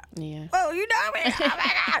 snap. Yeah. Whoa, you know me. Oh,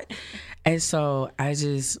 my God. And so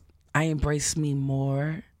I embrace me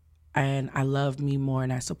more. And I love me more.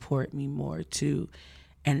 And I support me more, too.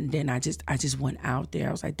 And then I just went out there.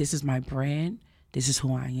 I was like, this is my brand. This is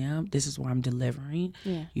who I am. This is what I'm delivering.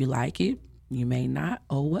 Yeah. You like it. You may not.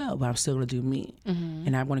 Oh, well, but I'm still going to do me.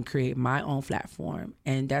 And I want to create my own platform.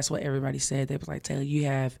 And that's what everybody said. They was like, Taylor, you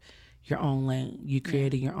have your own lane. You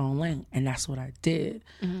created your own lane. And that's what I did.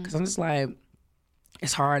 Because I'm just like,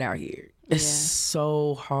 it's hard out here. It's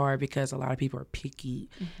so hard because a lot of people are picky.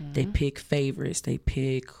 They pick favorites. They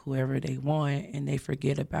pick whoever they want. And they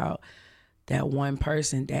forget about that one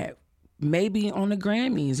person that maybe on the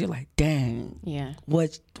Grammys, you're like, dang,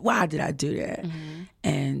 why did I do that?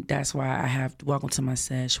 And that's why I have Welcome to My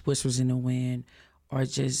Sesh, Whispers in the Wind, or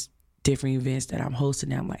just different events that I'm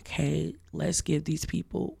hosting. I'm like, hey, let's give these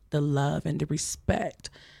people the love and the respect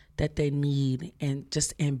that they need and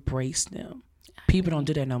just embrace them. People don't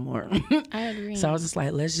do that no more. I agree. So I was just like,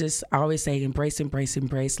 I always say embrace,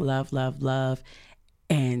 love,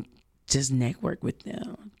 and just network with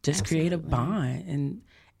them. Just create a bond. And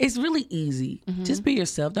it's really easy. Just be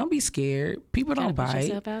yourself. Don't be scared. People don't bite. Put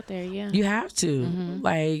yourself out there, yeah. You have to.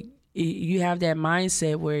 Like, you have that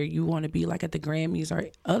mindset where you want to be like at the Grammys or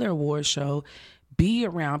other award show. Be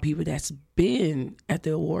around people that's been at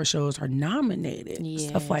the award shows or nominated,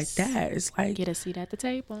 stuff like that. It's like, get a seat at the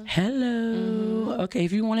table. Hello. Okay,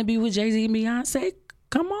 if you want to be with Jay-Z and Beyonce,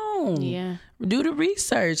 come on. Yeah. Do the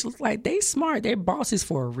research. Look like they smart. They're bosses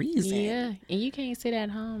for a reason. Yeah, and you can't sit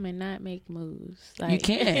at home and not make moves. Like, you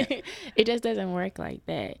can't. It just doesn't work like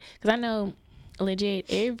that. Because I know legit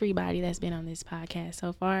everybody that's been on this podcast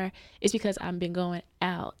so far, it's because I've been going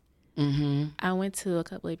out. I went to a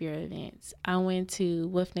couple of your events. I went to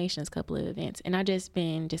Wolf Nation's couple of events, and I just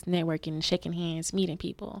been networking, shaking hands, meeting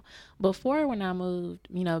people. Before, when I moved,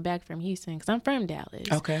 back from Houston, because I'm from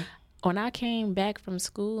Dallas. Okay. When I came back from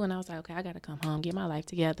school, and I was like, okay, I got to come home, get my life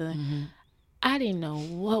together. I didn't know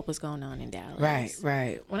what was going on in Dallas.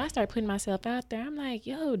 Right. When I started putting myself out there, I'm like,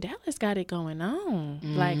 yo, Dallas got it going on.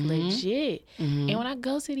 Like, legit. And when I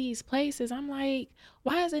go to these places, I'm like,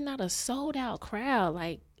 why is it not a sold out crowd?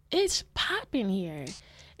 Like, it's popping here.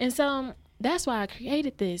 And so that's why I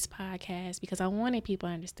created this podcast, because I wanted people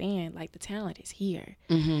to understand, like, the talent is here.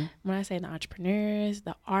 When I say the entrepreneurs,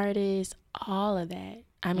 the artists, all of that.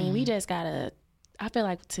 I mean, we just gotta, I feel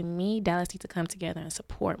like, to me, Dallas needs to come together and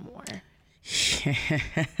support more.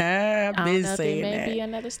 I've been saying that. May be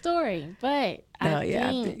another story, but I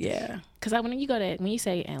think, because when you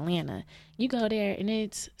say Atlanta, you go there and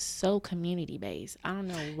it's so community based. I don't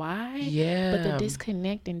know why, but the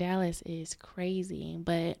disconnect in Dallas is crazy.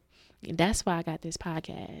 But that's why I got this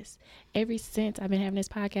podcast. Ever since I've been having this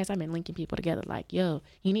podcast, I've been linking people together. Like, yo,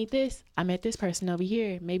 you need this? I met this person over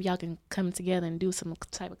here. Maybe y'all can come together and do some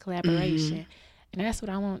type of collaboration. And that's what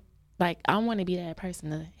I want. Like, I want to be that person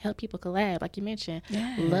to help people collab. Like you mentioned,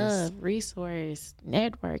 love, resource,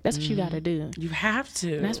 network. That's what you got to do. You have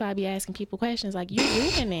to. And that's why I be asking people questions like, you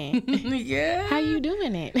doing it? Yeah. How you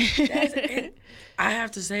doing it? I have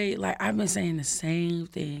to say, like, I've been saying the same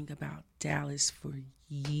thing about Dallas for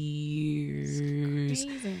years.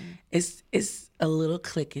 It's a little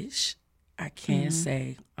cliquish. I can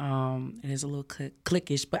say it is a little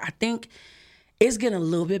cliquish, but I think it's getting a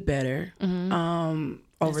little bit better.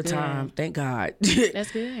 Over time, thank God.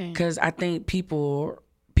 That's good. Because I think people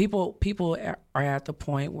are at the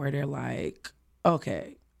point where they're like,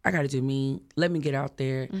 okay, I got to do me. Let me get out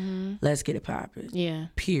there. Let's get it popping. Yeah.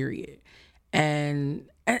 Period. And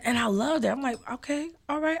I love that. I'm like, okay,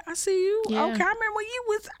 all right, I see you. Yeah. Okay, I remember when you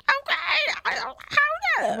was okay.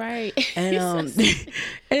 Right. And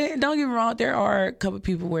don't get me wrong, there are a couple of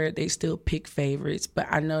people where they still pick favorites, but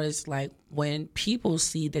I notice, like, when people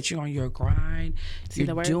see that you're on your grind,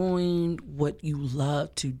 you're doing what you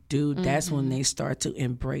love to do, that's when they start to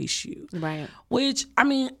embrace you. Right. Which, I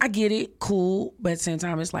mean, I get it, cool, but at the same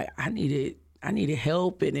time, it's like, I needed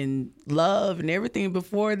help and love and everything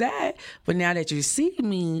before that. But now that you see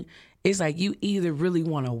me, it's like you either really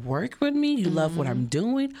want to work with me, you love what I'm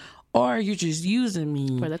doing, or you're just using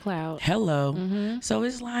me for the cloud. Hello. So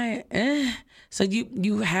it's like, So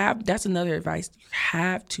you have, that's another advice. You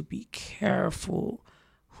have to be careful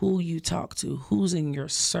who you talk to, who's in your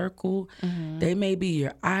circle. They may be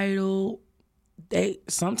your idol.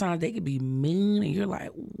 Sometimes they could be mean, and you're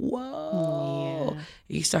like, whoa. Yeah.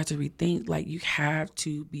 You start to rethink. Like, you have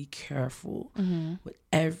to be careful with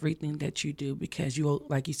everything that you do, because you,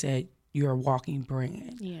 like you said, you're a walking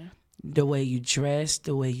brand. Yeah. The way you dress,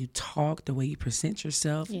 the way you talk, the way you present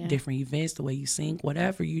yourself, different events, the way you sing,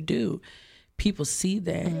 whatever you do, people see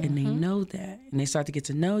that and they know that, and they start to get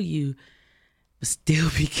to know you. But still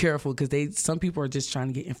be careful, because some people are just trying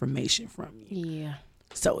to get information from you. Yeah.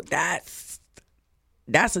 So that's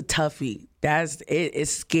a toughie.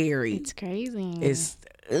 It's scary. It's crazy. It's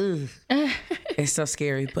so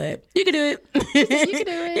scary, but you can do it. You can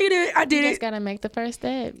do it. You can do it. I did it. You just gotta make the first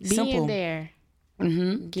step. Simple. Being there.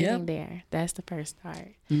 Getting there. That's the first start.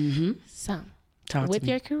 So, with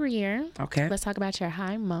your career, okay, let's talk about your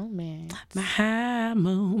high moments. My high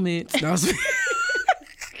moments.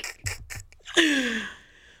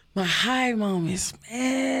 My high moments,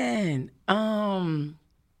 man. Man,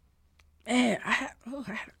 I had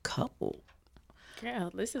a couple.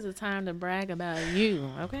 Girl, this is a time to brag about you,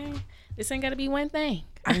 okay? This ain't got to be one thing.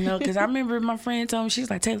 I know, because I remember my friend told me,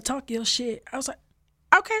 she's like, Taylor, talk your shit. I was like,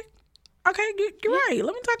 okay, you're right.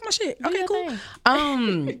 Let me talk my shit. Okay, cool.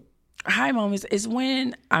 high moments is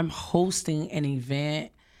when I'm hosting an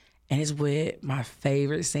event and it's with my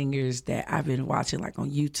favorite singers that I've been watching like on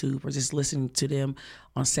YouTube or just listening to them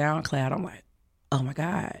on SoundCloud. I'm like, oh my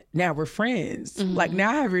God, now we're friends. Like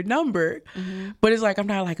now I have your number. But it's like, I'm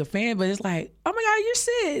not like a fan, but it's like, oh my God, you're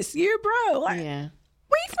sis, you're bro. Like, Yeah.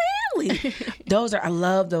 we family. I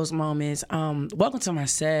love those moments. Welcome to My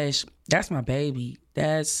Sesh. That's my baby.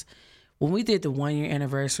 That's when we did the 1 year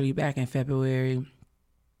anniversary back in February.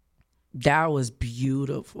 That was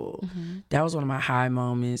beautiful. That was one of my high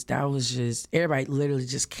moments. That was just, everybody literally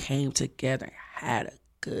just came together and had a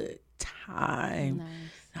good time. Nice.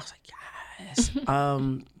 And I was like, yes.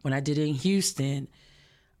 When I did it in Houston,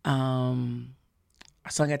 I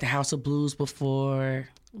sung at the House of Blues before.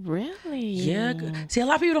 Really? Yeah. See, a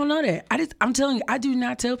lot of people don't know that. I'm telling you, I do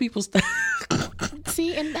not tell people stuff.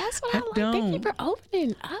 See, and that's what I like. Thank you for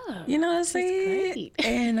opening up. You know what I'm saying? great.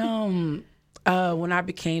 And when I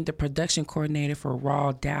became the production coordinator for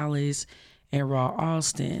Raw Dallas and Raw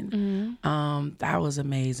Austin, that was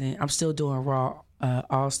amazing. I'm still doing Raw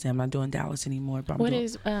Austin. I'm not doing Dallas anymore. But What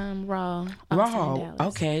is Raw? Austin, Raw? Dallas?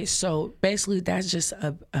 Okay, so basically that's just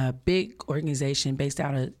a big organization based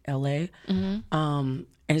out of LA.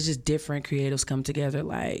 And it's just different creatives come together,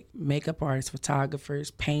 like makeup artists,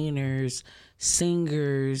 photographers, painters,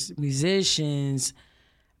 singers, musicians,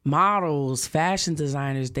 models, fashion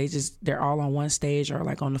designers. They're all on one stage or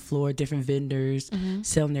like on the floor, different vendors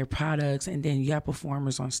selling their products. And then you have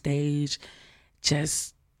performers on stage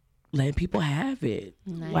just letting people have it.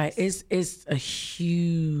 Nice. Like it's a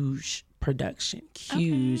huge production,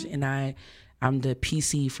 huge. Okay. And I'm the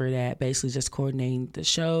PC for that, basically just coordinating the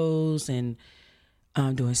shows and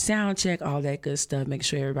doing sound check, all that good stuff, making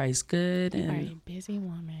sure everybody's good. You are And a busy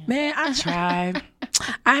woman. man, I try.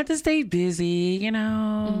 I have to stay busy, you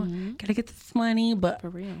know. Gotta get this money, but For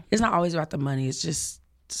real. it's not always about the money. It's just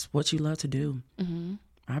what you love to do.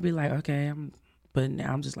 I'll be like, okay, but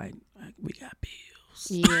now I'm just like we got bills.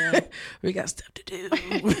 Yeah. We got stuff to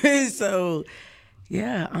do. So,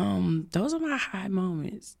 yeah, those are my high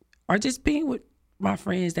moments. Or just being with my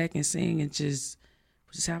friends that can sing and just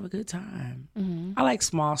have a good time. I like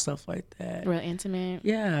small stuff like that. Real intimate.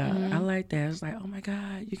 Yeah, I like that. It's like, oh my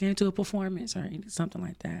God, you came to a performance or something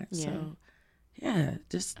like that. Yeah. So, yeah,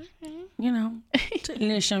 just, you know, to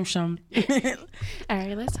little shum. All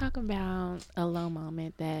right, let's talk about a low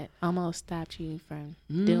moment that almost stopped you from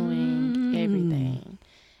doing everything.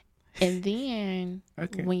 And then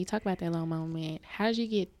Okay. when you talk about that low moment, how did you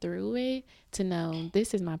get through it to know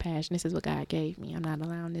this is my passion, this is what God gave me. I'm not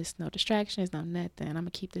allowing this, no distractions, no nothing. I'm going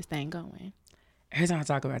to keep this thing going. Every time I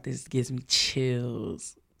talk about this, it gives me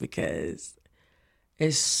chills because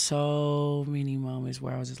it's so many moments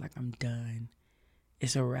where I was just like, I'm done.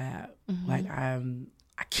 It's a wrap. Like I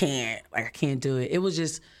can't do it. It was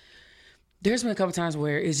just, there's been a couple times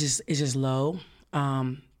where it's just low.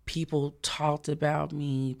 People talked about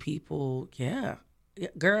me. People, yeah,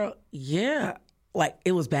 girl, yeah. Like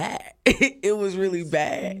it was bad. It was really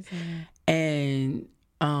bad. And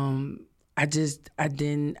I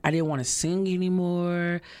didn't want to sing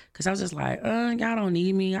anymore because I was just like, y'all don't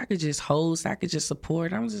need me. I could just host. I could just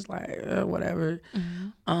support. I was just like, whatever.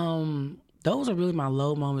 Those are really my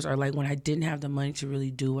low moments, or like when I didn't have the money to really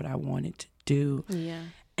do what I wanted to do. Yeah.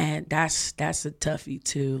 And that's a toughie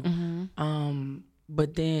too.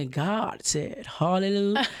 But then God said,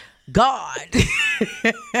 hallelujah, God,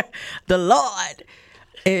 the Lord.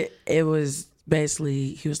 It was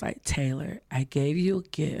basically, he was like, Taylor, I gave you a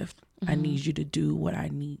gift. I need you to do what I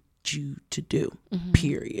need you to do,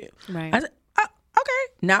 period. Right. I said,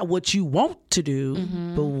 okay. Not what you want to do,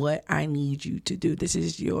 but what I need you to do. This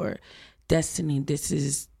is your destiny. This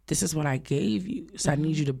is what I gave you. So I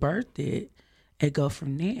need you to birth it and go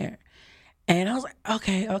from there. And I was like,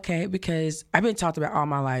 okay, because I've been talked about all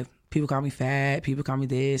my life. People call me fat. People call me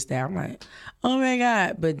this, that. I'm like, oh my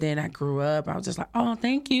God. But then I grew up. I was just like, oh,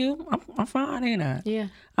 thank you. I'm fine, ain't I? Yeah.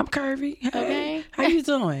 I'm curvy. Hey, Okay. how you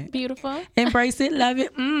doing? Beautiful. Embrace it, love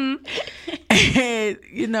it. And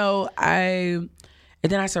you know, and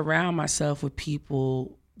then I surround myself with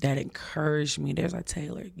people that encourage me. There's like,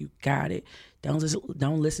 Taylor, you got it. Don't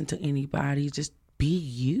listen to anybody. Just be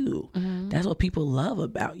you. That's what people love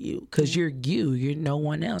about you, because you're you. You're no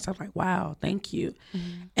one else. I'm like, wow, thank you.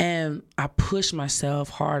 And I pushed myself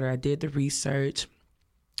harder. I did the research.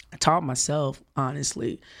 I taught myself,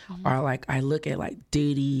 honestly. Or like I look at like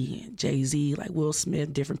Diddy and Jay-Z, like Will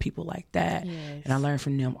Smith, different people like that. Yes. And I learned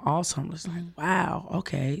from them also. I'm just like, wow,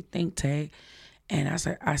 okay, think Tay. And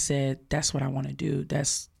I said, that's what I want to do.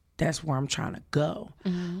 That's where I'm trying to go.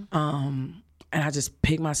 And I just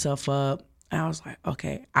picked myself up. And I was like,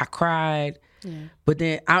 okay, I cried. Yeah. But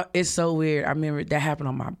then it's so weird. I remember that happened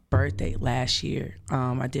on my birthday last year.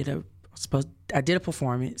 I did a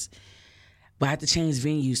performance, but I had to change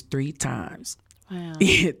venues 3 times. Wow.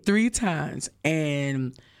 3 times.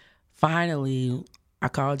 And finally, I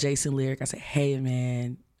called Jason Lyric. I said, hey,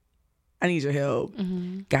 man, I need your help.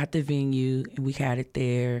 Got the venue, and we had it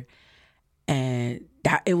there. And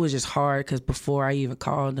it was just hard because before I even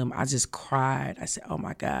called them, I just cried. I said, oh,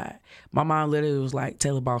 my God. My mom literally was like,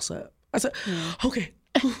 Taylor, boss up. I said, okay,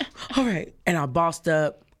 all right. And I bossed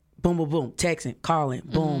up, boom, boom, boom, texting, calling,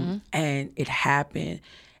 boom. And it happened.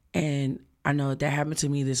 And I know that happened to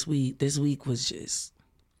me this week. This week was just,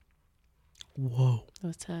 whoa. It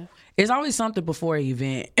was tough. It's always something before an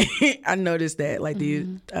event. I noticed that, like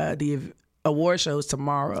the award show's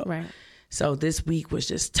tomorrow. Right. So this week was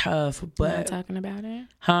just tough. But You mind talking about it?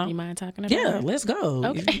 Huh? You mind talking about yeah, it? let's go.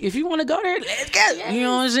 Okay. If you want to go there, let's go. Yes. You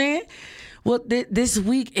know what I'm saying? Well, this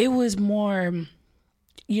week, it was more,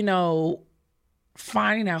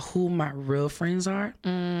 finding out who my real friends are.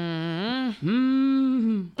 And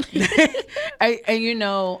I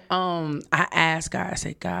asked God, I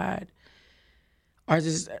said, God, or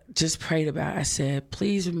just prayed about it. I said,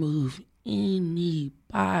 please remove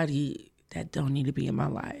anybody that don't need to be in my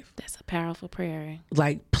life. That's a powerful prayer.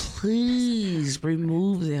 Like, please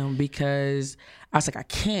remove them, because I was like, I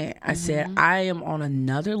can't. I said, I am on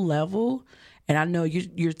another level, and I know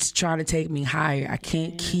you're trying to take me higher. I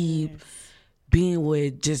can't keep being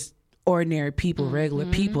with just ordinary people, regular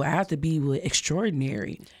people. I have to be with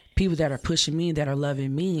extraordinary people that are pushing me, that are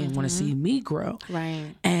loving me, and want to see me grow.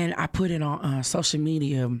 Right. And I put it on social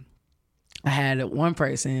media. I had one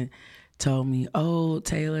person told me, oh,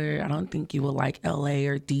 Taylor, I don't think you would like LA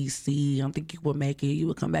or DC. I don't think you would make it. You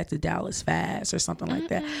would come back to Dallas fast or something like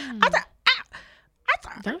that. I thought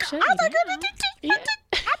Don't shut I me down. Yeah.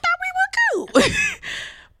 thought we were cool.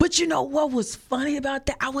 But you know what was funny about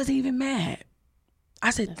that? I wasn't even mad.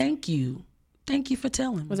 I said, thank you. Thank you for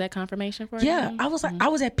telling me. Was that confirmation for you? Yeah, I was like, I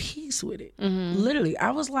was at peace with it. Literally,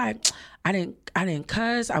 I was like, I didn't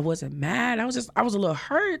cuss. I wasn't mad. I was a little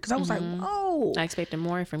hurt because I was like, whoa, I expected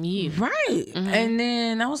more from you. right. And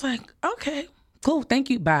then I was like, okay, cool, thank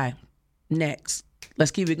you, bye. Next,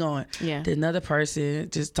 let's keep it going. Yeah. Then another person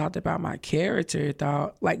just talked about my character,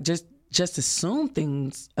 thought like just assumed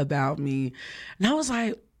things about me, and I was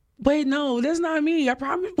like, wait, no, that's not me. I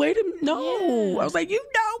promise. Wait a minute. No. Yeah. I was like, you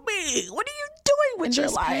know me. What are you doing with And your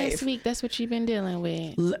this life? past week, that's what you've been dealing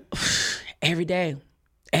with. Every day.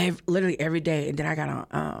 Literally every day. And then I got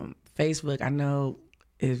on Facebook. I know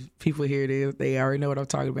if people hear this, they already know what I'm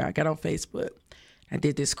talking about. I got on Facebook. I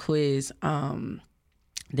did this quiz.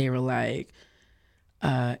 They were like,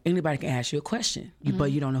 anybody can ask you a question,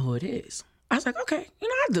 but you don't know who it is. I was like, okay,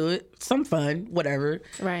 I'll do it. Some fun, whatever.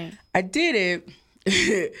 Right. I did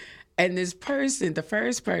it. And this person, the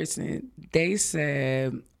first person, they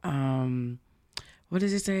said, what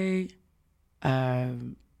does it say?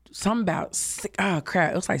 Something about, oh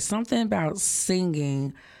crap, it was like something about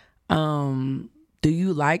singing. Do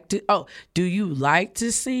you like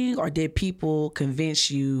to sing, or did people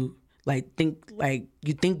convince you,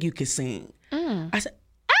 you think you could sing? I said,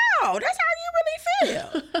 oh, that's how you really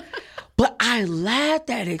feel. But I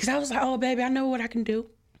laughed at it because I was like, oh, baby, I know what I can do.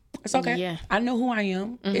 It's okay. Yeah. I know who I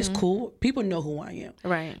am. It's cool. People know who I am.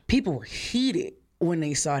 Right. People were heated when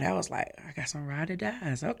they saw that. I was like, I got some ride or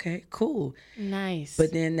dies. Okay, cool. Nice.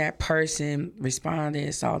 But then that person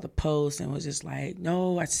responded, saw the post, and was just like,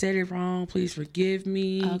 no, I said it wrong. Please forgive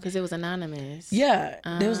me. Oh, because it was anonymous. Yeah.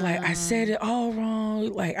 They was like, I said it all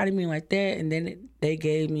wrong. Like, I didn't mean like that. And then they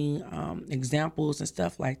gave me examples and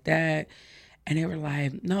stuff like that. And they were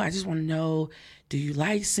like, no, I just want to know, do you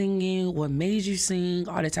like singing? What made you sing?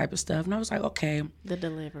 All that type of stuff. And I was like, okay. The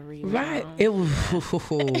delivery. Right. Wrong. It was,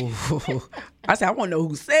 I said, I want to know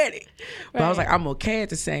who said it. But I was Right. like, I'm okay at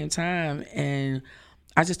the same time. And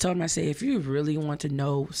I just told him, I said, if you really want to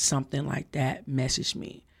know something like that, message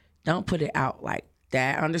me. Don't put it out like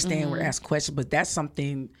that. I understand we're asking questions, but that's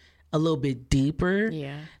something a little bit deeper.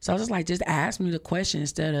 Yeah. So I was just like, just ask me the question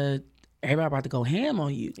instead of everybody about to go ham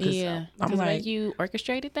on you. Yeah. I'm Because like, you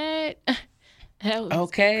orchestrated that. That was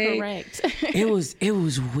okay. correct. it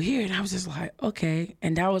was weird. I was just like, okay.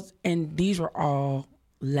 And these were all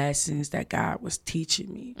lessons that God was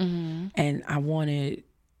teaching me. And I wanted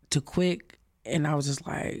to quit, and I was just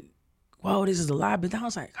like, whoa, this is a lot. But then I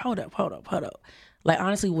was like, hold up. Like,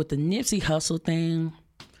 honestly, with the Nipsey Hussle thing,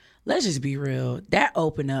 let's just be real. That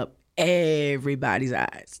opened up everybody's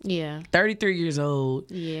eyes. Yeah. 33 years old.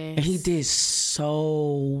 Yes. And he did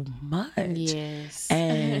so much. Yes.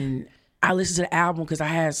 And I listened to the album because I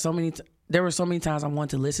had so many there were so many times I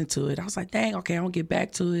wanted to listen to it. I was like, dang, okay, I don't get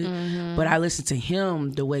back to it. But I listened to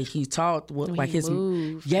him the way he talked, like he his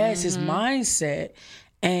moved. his mindset.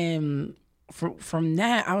 And from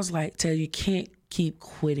that, I was like, Taylor, you can't keep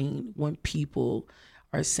quitting when people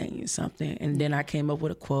are saying something. And then I came up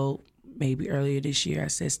with a quote maybe earlier this year. I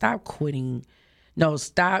said, stop quitting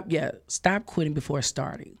before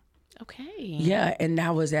starting. Okay. Yeah, and I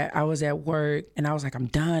was at work, and I was like, I'm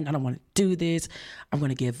done. I don't want to do this. I'm going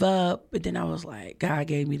to give up. But then I was like, God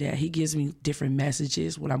gave me that. He gives me different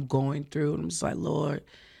messages when I'm going through. And I'm just like, Lord,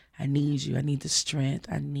 I need you. I need the strength.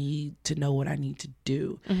 I need to know what I need to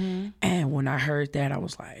do. And when I heard that, I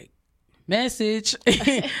was like, message.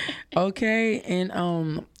 Okay.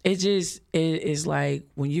 And it is like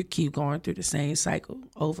when you keep going through the same cycle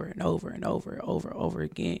over and over and over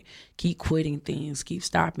again, keep quitting things, keep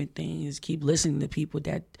stopping things, keep listening to people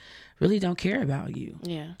that really don't care about you.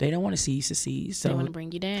 Yeah. They don't want to see you succeed. So They want to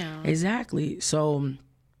bring you down. Exactly. So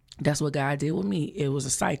that's what God did with me. It was a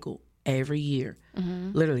cycle every year,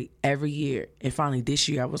 literally every year. And finally this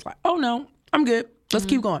year I was like, oh no, I'm good. Let's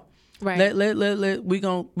keep going. Right. We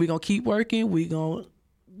gonna keep working. We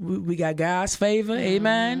got God's favor,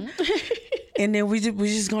 amen. And then we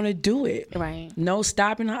just gonna do it. Right. No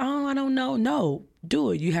stopping. Oh, I don't know. No, do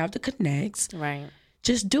it. You have the connects. Right.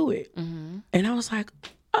 Just do it. And I was like,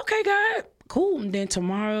 okay, God, cool. And then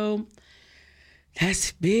tomorrow,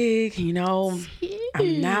 that's big. You know,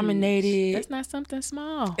 I'm nominated. That's not something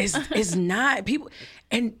small. It's not people.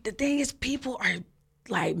 And the thing is, people are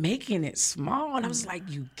like making it small, and I was like,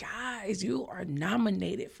 you guys, you are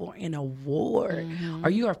nominated for an award, or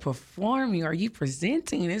you are performing, or you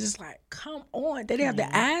presenting, and it's just like, come on, they didn't have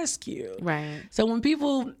to ask you. Right. So when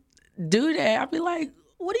people do that, I'll be like,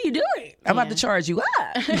 what are you doing? I'm about to charge you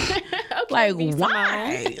up. Okay, Like, be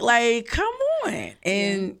why? smart. Like, come on.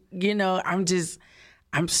 And you know,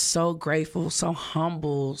 I'm so grateful, so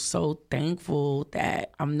humble, so thankful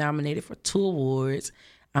that I'm nominated for 2 awards.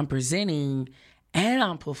 I'm presenting and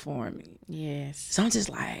I'm performing. Yes. So I'm just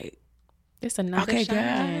like, It's another okay,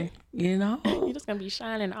 shine. God, you know, You're just gonna be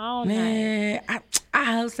shining all night. man, I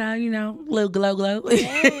hope so, you know, a little glow.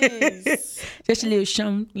 Yes. Just a little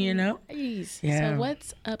show, you know. Nice. Yeah. So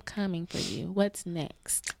what's upcoming for you? What's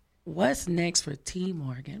next? What's next for T.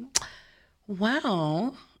 Morgan?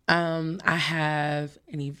 Well, I have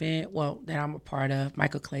an event, that I'm a part of,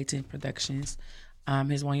 Michael Clayton Productions,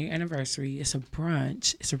 his 1-year anniversary. It's a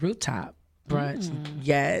brunch. It's a rooftop brunch.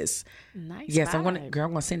 Yes. Nice. Yes, I'm vibe.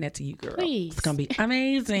 gonna send that to you, girl. Please. It's gonna be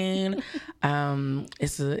amazing.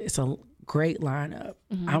 It's a great lineup.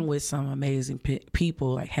 I'm with some amazing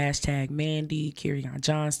people like #Mandy, Kerryon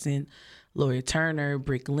Johnson, Lori Turner,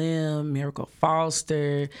 Brick Lim, Miracle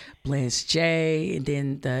Foster, Blanche J, and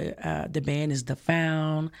then the band is The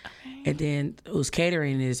Found, and then who's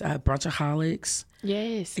catering is Brunchaholics.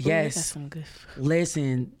 Yes. Ooh, Yes. That's some good food.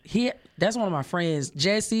 Listen, that's one of my friends,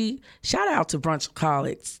 Jesse. Shout out to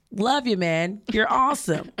Brunchaholics. Love you, man. You're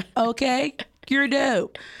awesome. Okay, you're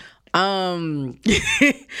dope. And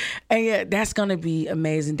yeah, that's gonna be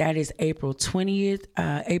amazing. That is April 20th.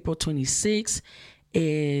 April 26th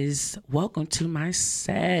is Welcome to My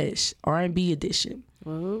Sesh R&B edition.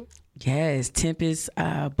 Whoa. Yes, Tempest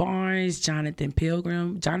Barnes, Jonathan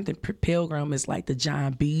Pilgrim. Jonathan Pilgrim is like the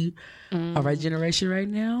John B of our generation right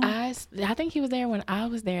now. I think he was there when I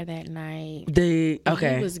was there that night.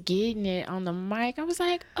 Okay. He was getting it on the mic. I was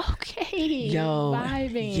like, okay, Yo,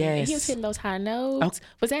 vibing. yes. And he was hitting those high notes.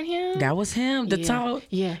 Was that him? That was him. The Yeah. tall,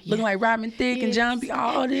 Yeah, looking like Robin Thicke and John B.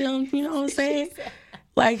 All them. You know what I'm saying?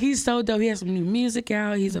 Like, he's so dope. He has some new music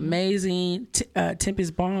out. He's amazing.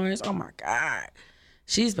 Tempest Barnes. Oh my God,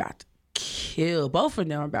 she's about to kill. Both of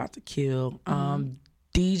them are about to kill.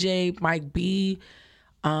 DJ Mike B.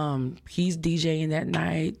 He's DJing that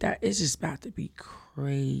night. That it's just about to be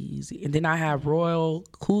crazy. And then I have Royal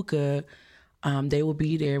Hookah. They will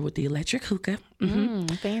be there with the electric hookah.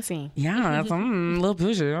 Fancy. Yeah, that's a little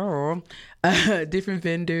pushy. Different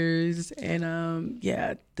vendors. And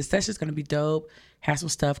yeah, the session's going to be dope. Have some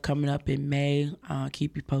stuff coming up in May.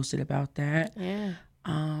 Keep you posted about that. Yeah.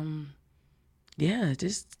 Yeah,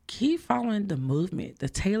 just keep following the movement, the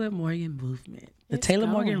Taylor Morgan movement, the It's Taylor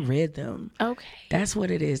going. Morgan rhythm. Okay. That's what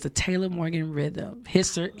it is, the Taylor Morgan rhythm.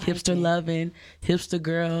 Hipster loving, hipster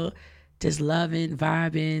girl, just loving,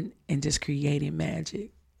 vibing, and just creating magic.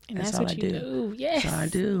 And That's that's all what I you do. do. Yes. That's all I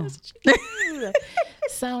do. That's what you do.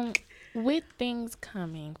 So, with things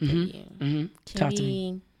coming for you, can Talk to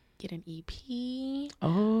we get an EP?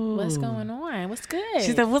 Oh. What's going on? What's good?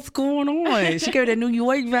 She said, what's going on? She gave that New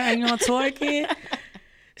York vibe, you know, talking.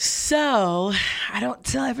 So, I don't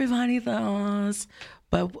tell everybody those,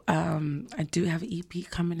 but I do have an EP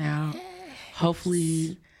coming out.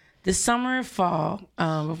 hopefully this summer and fall.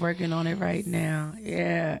 We're working on it right now.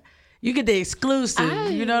 Yeah. You get the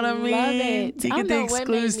exclusive. You know what I mean? Love it. You I get don't the know what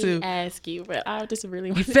made exclusive. me ask you, but I just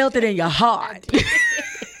really You felt it in your heart.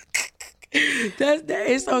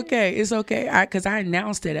 It's okay. It's okay. Because I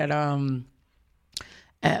announced it at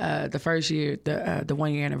the first year, the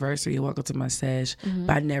 1 year anniversary of Welcome to My Sesh,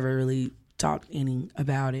 but I never really talked any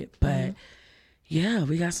about it. But yeah,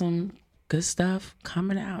 we got some good stuff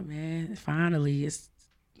coming out, man. Finally,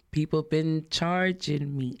 people been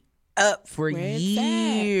charging me up for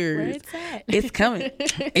years. Where it's at? It's coming.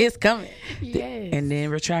 It's coming. Yes. And then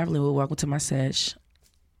we're traveling with Welcome to My Sesh.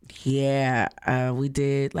 Yeah, we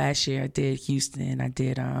did last year. I did Houston. I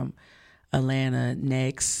did Atlanta.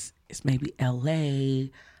 Next, it's maybe LA,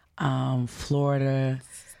 Florida.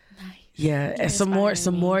 Nice. Yeah, and some more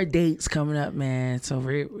inspiring me. dates coming up, man. So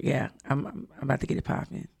I'm about to get it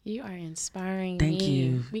popping. You are inspiring Thank me.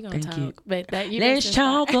 you. We gonna Thank talk, you. but that you Let's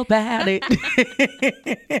talk about it.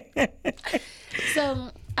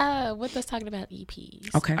 So, with us talking about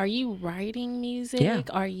EPs. Okay. Are you writing music? Yeah.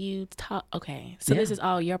 Are you okay? So Yeah. this is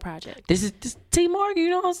all your project. This is T Morgan, you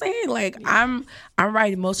know what I'm saying? Like I'm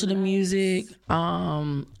writing most of the music.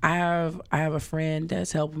 I have a friend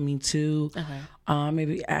that's helping me too. Okay.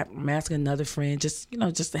 Maybe I'm asking another friend just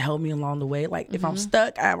to help me along the way. Like if I'm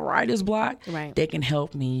stuck, I have a writer's block. Right. They can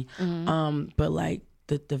help me. But like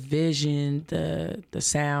the vision, the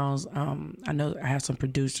sounds. I know I have some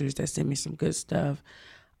producers that send me some good stuff.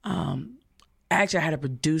 Actually, I had a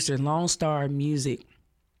producer, Lone Star Music.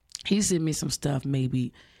 He sent me some stuff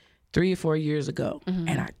maybe 3 or 4 years ago,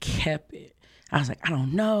 and I kept it. I was like, I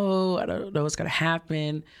don't know what's gonna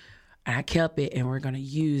happen. And I kept it, and we're gonna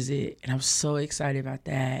use it, and I'm so excited about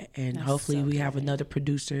that. And hopefully, so we have another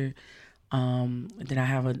producer. And then I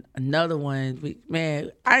have another one.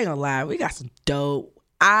 Man, I ain't gonna lie, we got some dope.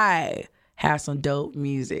 I have some dope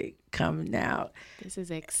music coming out. This is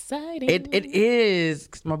exciting. It is.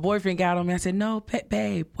 'Cause my boyfriend got on me. I said, "No,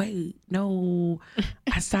 babe, wait, no,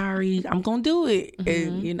 I'm sorry. I'm gonna do it."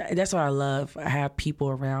 And that's what I love. I have people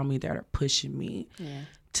around me that are pushing me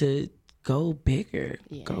to go bigger,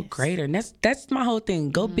 go greater, and that's my whole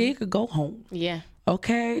thing. Go big or go home. Yeah.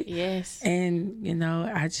 Okay. Yes. And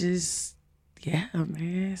I just,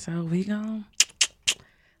 man. So we gonna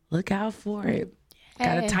look out for it.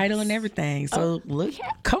 Got a title and everything. So look,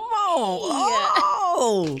 come on.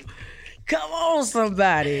 Oh, come on,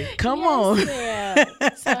 somebody. Come on. Yeah.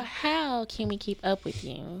 So how can we keep up with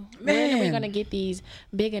you? When are we Man. going to get these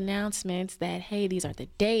big announcements that, hey, these are the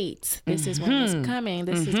dates. This is when it's coming.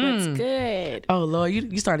 This is what's good. Oh, Lord,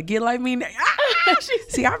 you started to get like me now.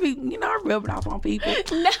 See, I be, I rub it off on people.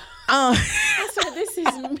 No. I said, this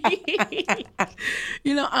is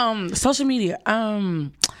me. Social media.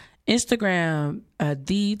 Instagram,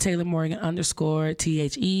 the Taylor Morgan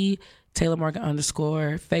 _THE, Taylor Morgan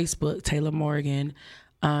 _ Facebook, Taylor Morgan,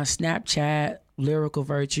 Snapchat, Lyrical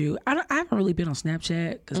Virtue. I haven't really been on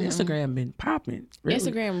Snapchat because Instagram been popping. Really.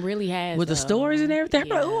 Instagram really has. With the stories and everything.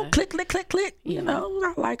 Yeah. I'm like, oh, click, click, click, click.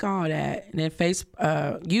 I like all that. And then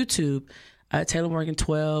YouTube, Taylor Morgan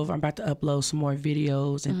 12. I'm about to upload some more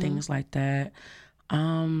videos and things like that.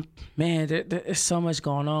 Man, there's so much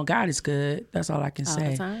going on. God is good. That's all I can say.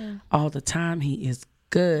 All the time. All the time, He is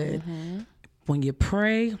good. When you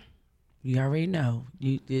pray, you already know.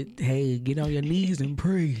 Hey, get on your knees and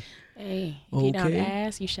pray. Hey, if you don't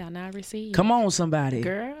ask, you shall not receive. Come on, somebody.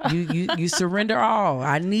 Girl. You surrender all.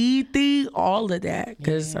 I need thee, all of that.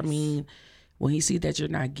 Because, Yes. when He see that you're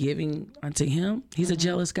not giving unto Him, He's a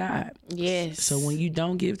jealous God. Yes. So when you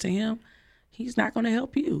don't give to Him, He's not going to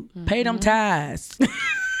help you. Pay them tithes.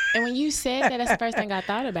 And when you said that, that's the first thing I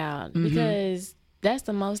thought about, because that's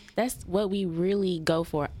what we really go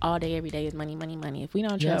for all day, every day is money, money, money. If we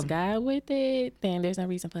don't trust God with it, then there's no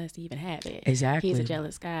reason for us to even have it. Exactly. He's a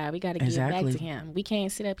jealous God. We got to give back to Him. We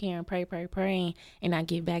can't sit up here and pray, and not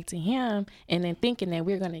give back to Him, and then thinking that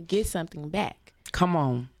we're going to get something back. Come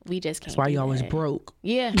on. We just can't. That's why do you always that. broke.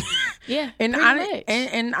 Yeah. Yeah. And I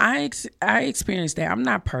I experienced that. I'm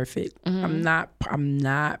not perfect. I'm not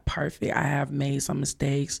perfect. I have made some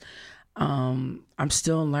mistakes. I'm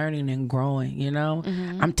still learning and growing,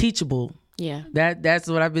 I'm teachable. Yeah. That's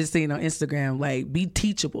what I've been seeing on Instagram. Like, be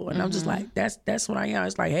teachable. And I'm just like, that's what I am.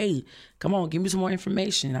 It's like, hey, come on, give me some more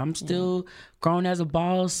information. I'm still growing as a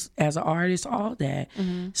boss, as an artist, all that.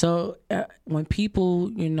 So when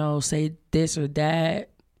people, say this or that,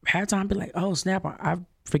 half the time I be like, oh, snap, I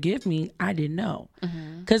forgive me, I didn't know.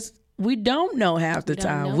 Because we don't know half the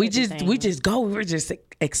time. We just go. We're just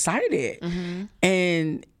excited.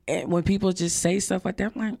 And when people just say stuff like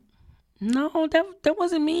that, I'm like, no, that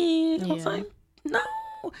wasn't me. I was like, no.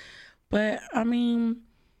 But I mean,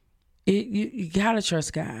 you gotta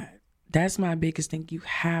trust God. That's my biggest thing. You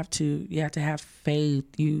have to have faith.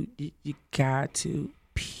 You got to,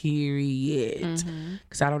 period.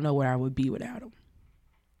 Because I don't know where I would be without him.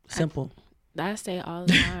 Simple. I say all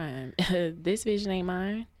the time, this vision ain't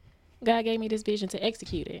mine. God gave me this vision to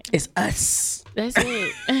execute it. It's us. That's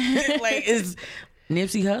it. Like, it's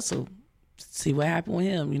Nipsey Hussle. See what happened with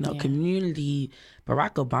him. You know, community.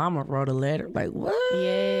 Barack Obama wrote a letter. Like, what?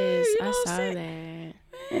 Yes, You know I what saw I'm saying?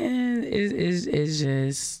 that. And it's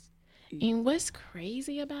just. And what's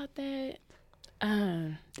crazy about that?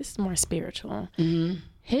 This is more spiritual. Now,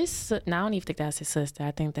 I don't even think that's his sister.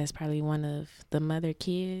 I think that's probably one of the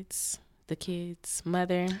kid's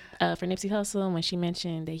mother for Nipsey Hussle, when she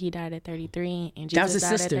mentioned that he died at 33 and Jesus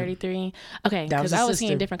died sister. at 33. Okay, because I was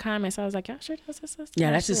seeing different comments. I was like, y'all sure that's his sister? Yeah,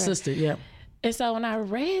 I'm that's his sure. sister. Yeah. And so when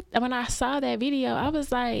I saw that video, I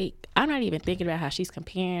was like, I'm not even thinking about how she's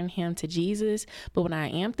comparing him to Jesus, but what I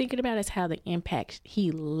am thinking about is how the impact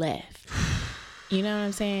he left. You know what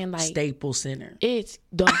I'm saying? Like, Staples Center.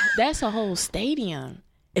 That's a whole stadium.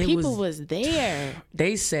 People was there.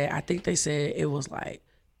 I think they said it was like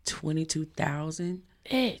 22,000.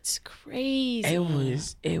 It's crazy.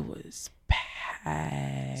 It was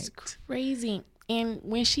packed. It's crazy. And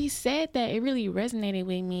when she said that, it really resonated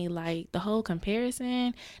with me, like the whole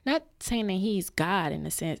comparison, not saying that he's God in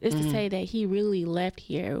a sense, it's to say that he really left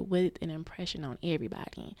here with an impression on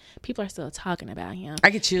everybody. People are still talking about him. I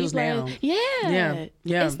get chills now. Yeah.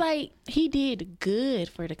 Yeah. It's like he did good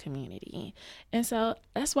for the community. And so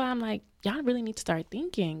that's why I'm like, y'all really need to start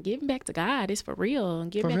thinking, giving back to God is for real,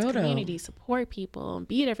 and give back to the community, support people, and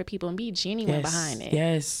be there for people, and be genuine behind it.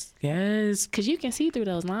 Yes. Because you can see through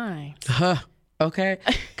those lines. Okay,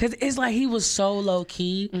 because it's like he was so low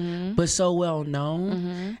key, but so well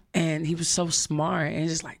known, and he was so smart, and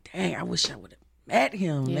just like, dang, I wish I would have met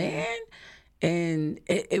him, man. And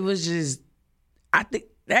it was just, I think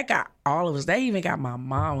that got all of us. That even got my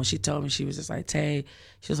mom when she told me. She was just like, Tay,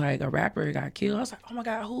 she was like, a rapper got killed. I was like, oh my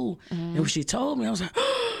God, who? And when she told me, I was like,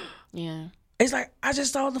 yeah. It's like, I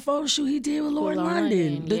just saw the photo shoot he did with Lauren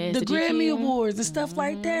London, the Grammy Awards and stuff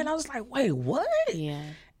like that. And I was like, wait, what? Yeah.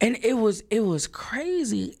 And it was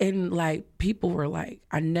crazy. And like, people were like,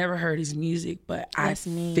 I never heard his music, but I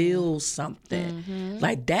feel something.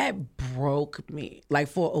 Like, that broke me. Like,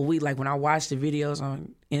 for a week, like when I watched the videos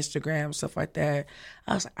on Instagram, stuff like that,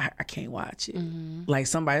 I was like, I can't watch it. Like,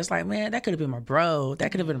 somebody's like, man, that could have been my bro.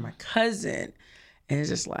 That could have been my cousin. And it's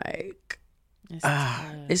just like,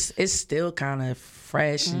 it's still kind of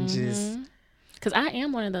fresh and just. Because I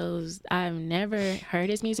am one of those, I've never heard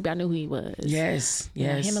his music, but I knew who he was. Yes. You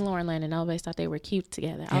know, him and Lauren London, I always thought they were cute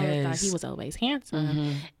together. I always thought he was always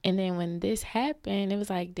handsome. And then when this happened, it was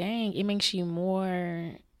like, dang, it makes you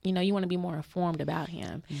more, you know, you want to be more informed about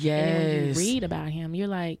him. Yes. And then when you read about him, you're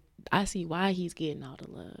like, I see why he's getting all the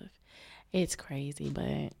love. It's crazy,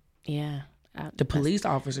 but yeah. The police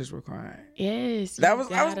officers were crying. Yes. I was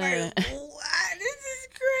like, what? This is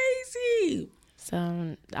crazy. So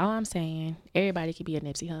all I'm saying, everybody could be a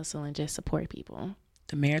Nipsey Hussle and just support people.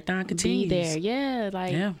 The marathon continues. Be there, yeah.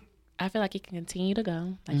 Like, I feel like it can continue to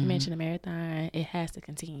go. Like you mentioned, the marathon, it has to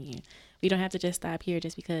continue. We don't have to just stop here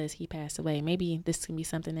just because he passed away. Maybe this can be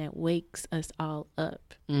something that wakes us all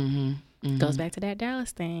up. Goes back to that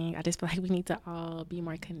Dallas thing. I just feel like we need to all be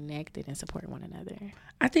more connected and support one another.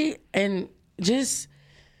 I think, and just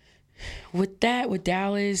with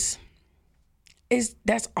Dallas,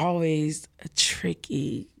 that's always a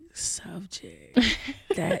tricky subject.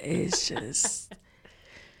 That is just,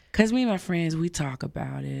 because me and my friends, we talk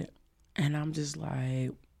about it, and I'm just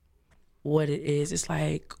like, what it is. It's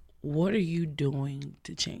like, what are you doing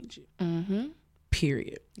to change it?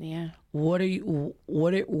 Period. Yeah. What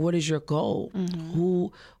is your goal?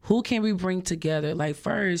 Who can we bring together? Like,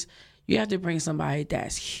 first, you have to bring somebody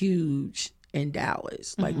that's huge in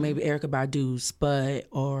Dallas, like maybe Erykah Badu, Spud,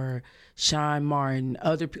 or Sean Martin,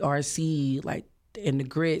 other RC, like in the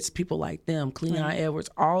Grits, people like them, Cleon Edwards,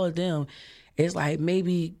 all of them. It's like,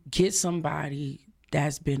 maybe get somebody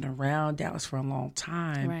that's been around Dallas for a long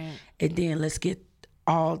time, and then let's get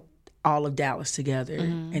all of Dallas together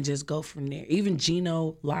and just go from there. Even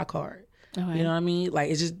Gino Lockhart. You know what I mean? Like,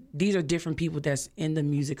 it's just, these are different people that's in the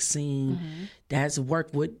music scene, that's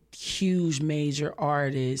worked with huge major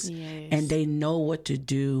artists, and they know what to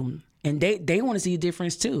do, and they want to see a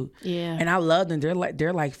difference too. Yeah. And I love them.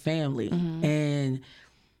 They're like family, and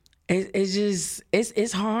it's just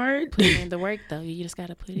it's hard. Put in the work though. You just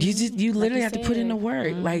gotta put it. You literally have to put in the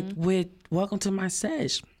work. Like with Welcome to My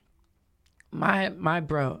Sesh. My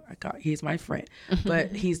bro, he's my friend,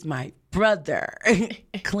 but he's my brother,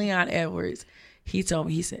 Cleon Edwards. he told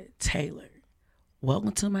me, he said, Taylor,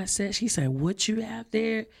 welcome to my set. He said, what you have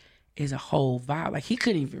there is a whole vibe. Like, he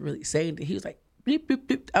couldn't even really say anything. He was like, bleep, bleep,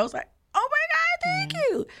 bleep. I was like, oh my God, thank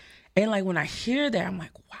you. And like, when I hear that, I'm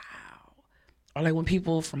like, wow. Or like when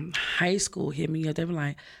people from high school hit me up, they were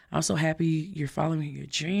like, I'm so happy you're following your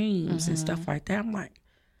dreams and stuff like that. I'm like,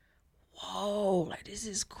 whoa, like this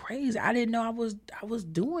is crazy. I didn't know I was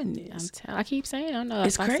doing this. I keep saying, I don't know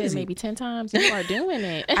It's if I crazy. said maybe 10 times, you are doing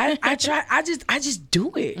it. I try. I just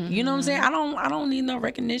do it. You know what I'm saying? I don't need no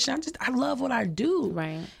recognition. I love what I do.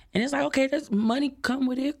 Right. And it's like, okay, there's money come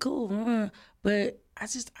with it, cool. But I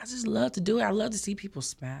just love to do it. I love to see people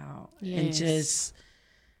smile and Yes.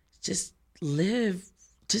 just live.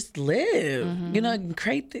 Just live. You know, and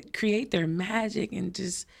create their magic and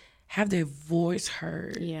just have their voice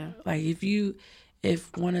heard. Yeah. Like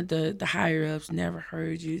if one of the higher ups never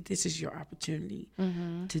heard you, this is your opportunity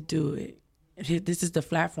to do it. This is the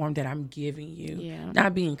platform that I'm giving you. Yeah.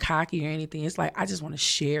 Not being cocky or anything. It's like I just want to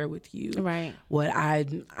share with you Right. what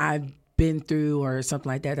I've been through or something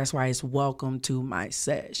like that. That's why it's welcome to my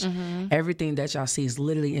sesh. Everything that y'all see is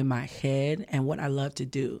literally in my head and what I love to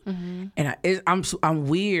do. And I'm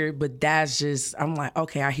weird, but that's just, I'm like,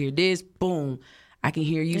 okay, I hear this, boom. I can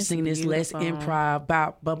hear you sing this. Let's improv,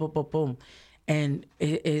 bop, boom, boom, boom, boom. And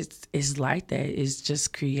it's like that. It's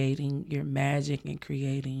just creating your magic and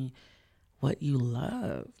creating what you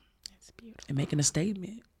love It's beautiful. and making a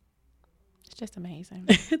statement. It's just amazing.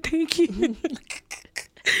 Thank you.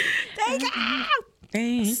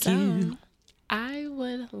 Thank you. I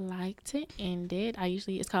would like to end it.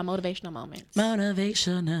 It's called Motivational Moments.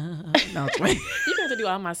 Motivational. No, You got to do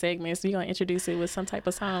all my segments. You're going to introduce it with some type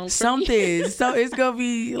of song. something. So it's gonna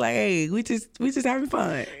be like, hey, we just having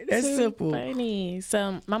fun. That's So simple. funny.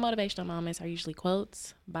 So my motivational moments are usually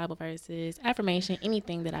quotes, Bible verses, affirmation,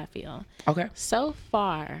 anything that I feel. Okay. So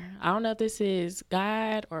far, I don't know if this is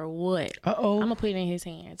God or what. Uh-oh. I'm gonna put it in His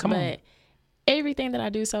hands. Come on. But everything that I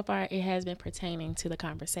do so far, it has been pertaining to the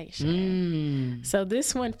conversation. So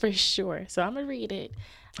this one for sure. So I'm gonna read it.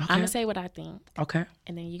 I'm gonna say what I think, Okay.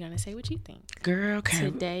 and then you're gonna say what you think. Girl, okay.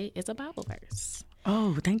 Today is a Bible verse.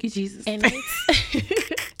 Oh, thank you, Jesus. And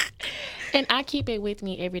it's and I keep it with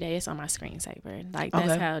me every day. It's on my screensaver. Like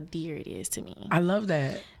that's Okay. how dear it is to me. I love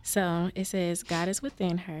that. So it says, God is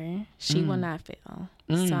within her. She will not fail.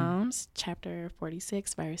 Psalms chapter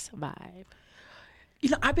 46, verse 5. You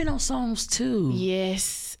know, I've been on Psalms too.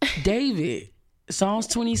 Yes. David, Psalms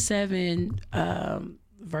 27,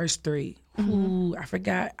 verse 3. Ooh, I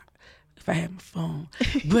forgot if I had my phone.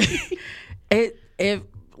 But it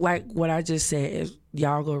like what I just said, is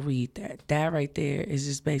y'all go read that. That right there is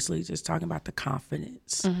just basically just talking about the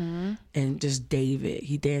confidence. And just David.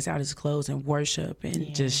 He danced out his clothes and worship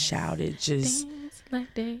and just shouted. Just Dance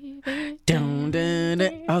like David. dun, dun,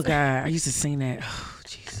 dun. Oh God, I used to sing that. Oh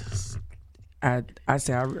Jesus. I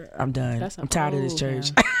said I'm done. That's I'm tired of this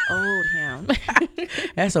church. Old him.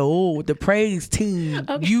 That's the praise team,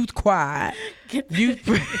 youth choir, youth.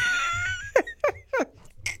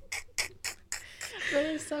 But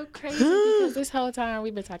it's so crazy because this whole time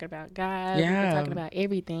we've been talking about God. We've Yeah. been talking about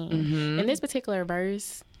everything. In this particular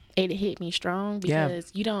verse, it hit me strong because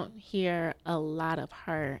you don't hear a lot of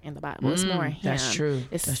her in the Bible. It's more him. That's true.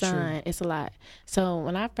 It's That's son. true. It's a lot. So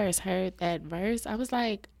when I first heard that verse, I was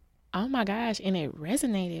like, oh my gosh. And it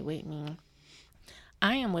resonated with me.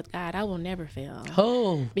 I am with God. I will never fail.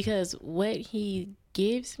 Oh, Because what he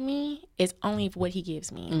gives me is only what he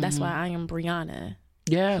gives me. That's why I am Brianna.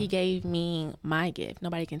 yeah. He gave me my gift.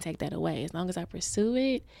 Nobody can take that away. As long as I pursue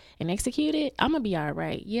it and execute it, I'm going to be all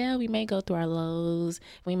right. Yeah, we may go through our lows.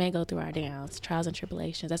 We may go through our downs, trials and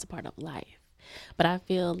tribulations. That's a part of life. But I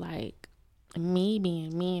feel like me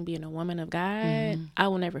and being a woman of God, I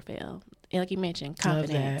will never fail. And like you mentioned,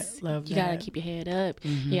 confidence. Love you got to that. keep your head up.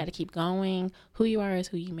 You got to keep going. Who you are is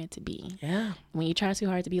who you meant to be. Yeah. When you try too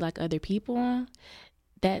hard to be like other people,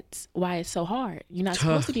 that's why it's so hard. You're not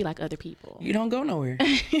supposed to be like other people. You don't go nowhere. So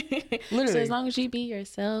Literally. as long as you be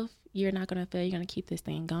yourself, you're not going to fail. You're going to keep this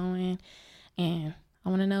thing going. And I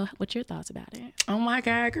want to know what your thoughts about it. Oh my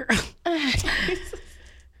God, girl.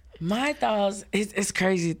 My thoughts, it's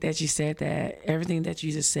crazy that you said that. Everything that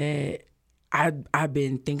you just said, I've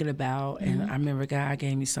been thinking about, and I remember God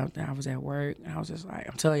gave me something. I was at work, and I was just like,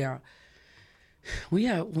 I'm telling y'all, when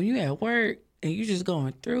you at work and you just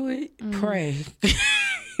going through it, pray.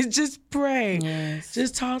 Just pray. Yes.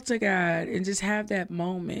 Just talk to God and just have that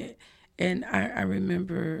moment. And I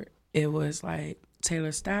remember it was like,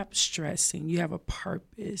 Taylor, stop stressing. You have a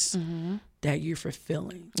purpose that you're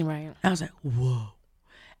fulfilling. Right. I was like, whoa.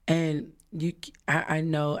 And I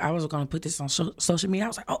know I was going to put this on social media. I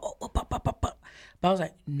was like, But I was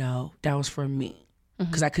like, no, that was for me.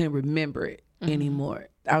 Because I couldn't remember it anymore.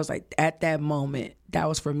 I was like, at that moment, that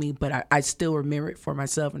was for me, but I still remember it for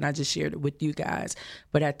myself, and I just shared it with you guys.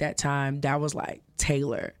 But at that time, that was like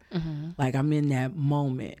Taylor. Like, I'm in that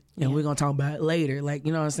moment, and we're going to talk about it later. Like,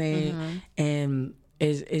 you know what I'm saying? And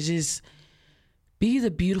it's just, be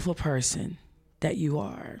the beautiful person that you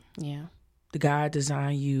are. Yeah. The God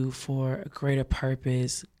designed you for a greater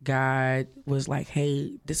purpose. God was like,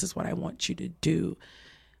 hey, this is what I want you to do.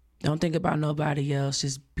 Don't think about nobody else.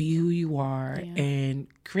 Just be who you are and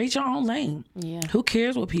create your own lane. Yeah. Who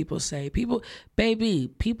cares what people say? People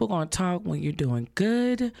gonna talk when you're doing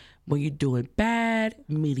good, when you're doing bad,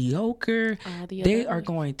 mediocre. They are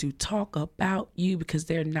going to talk about you because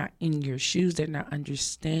they're not in your shoes. They're not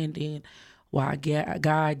understanding why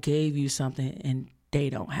God gave you something and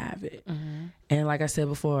they don't have it. And like I said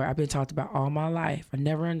before, I've been talked about all my life. I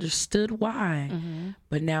never understood why.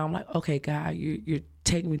 But now I'm like, okay, God, you're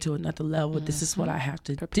taking me to another level. This is what I have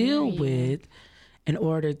to deal with in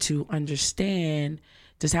order to understand,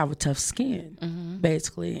 just have a tough skin,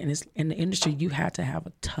 basically. And it's in the industry, you have to have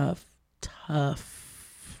a tough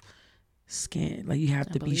skin. Like, you have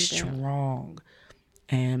to be strong.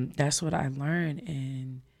 And that's what I learned.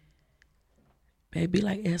 And baby,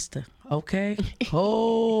 like Esther, okay?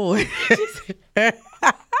 Oh.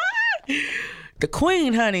 The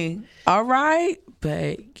queen, honey. All right?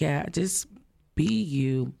 But yeah, just be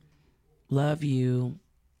you, love you,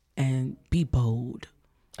 and be bold.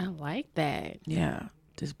 I like that. Yeah,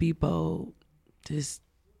 just be bold. Just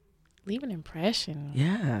leave an impression.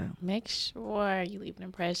 Yeah. Make sure you leave an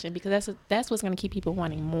impression, because that's what's going to keep people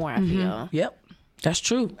wanting more, I feel. Yep, that's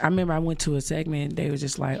true. I remember I went to a segment. They were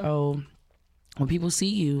just like, oh, when people see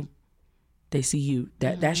you, they see you.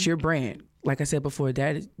 That's your brand. Like I said before,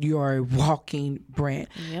 that you are a walking brand.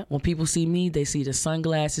 Yep. When people see me, they see the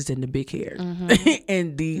sunglasses and the big hair.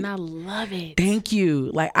 And I love it. Thank you.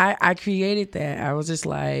 Like, I created that. I was just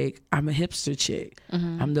like, I'm a hipster chick.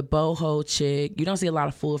 I'm the boho chick. You don't see a lot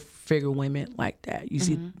of full figure women like that. You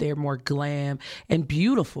see they're more glam and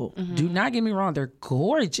beautiful. Do not get me wrong, they're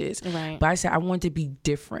gorgeous. Right. But I said I want to be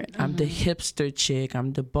different. I'm the hipster chick.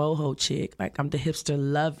 I'm the boho chick. Like, I'm the hipster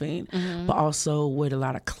loving, but also with a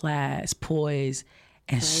lot of class, poise,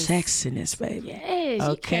 and sexiness, baby. Yes.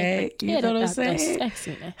 Okay. You know what I'm saying?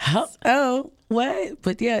 Sexiness. Oh, what?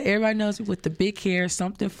 But yeah, everybody knows me with the big hair,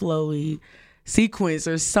 something flowy, sequins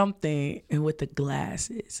or something, and with the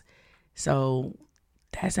glasses. So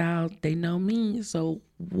that's how they know me. So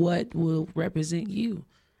what will represent you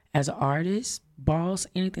as an artist, boss,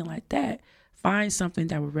 anything like that? Find something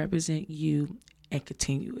that will represent you and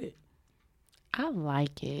continue it. I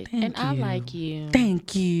like it. Thank you. I like you.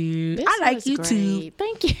 Thank you. This I like was you great. too.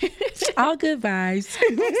 Thank you. All good vibes.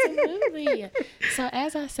 Absolutely. So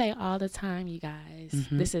as I say all the time, you guys,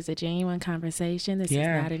 this is a genuine conversation. This is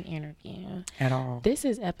not an interview. At all. This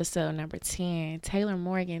is episode number 10. Taylor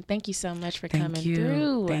Morgan, thank you so much for coming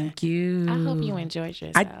through. Thank you. I hope you enjoyed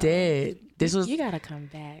yourself. I did. This was You gotta come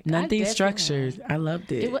back. nothing structured. I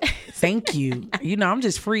loved it. Thank you. You know, I'm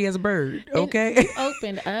just free as a bird. Okay. You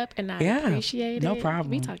opened up and I appreciate it. No problem.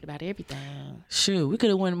 We talked about everything. Shoot, we could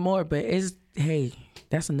have went more, but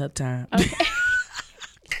that's enough time. Okay.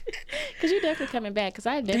 Because you're definitely coming back. Because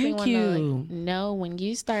I definitely want to know when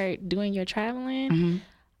you start doing your traveling.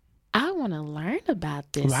 I want to learn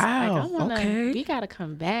about this. Wow. Okay. We got to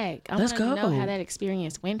come back. I Let's want to go. know how that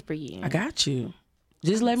experience went for you. I got you.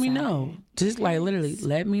 Just let me know. Just like literally,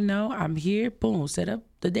 let me know. I'm here. Boom. Set up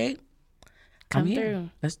the date. Come I'm here. through.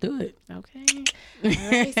 Let's do it. Okay. All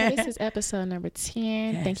right. So this is episode number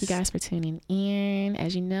 10. Yes. Thank you guys for tuning in.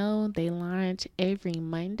 As you know, they launch every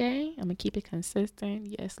Monday. I'm going to keep it consistent.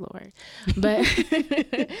 Yes, Lord. But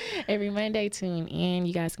every Monday, tune in.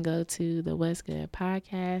 You guys can go to the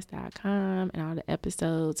whatsgoodpodcast.com and all the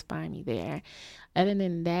episodes. Find me there. Other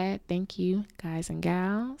than that, thank you, guys and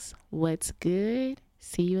gals. What's good?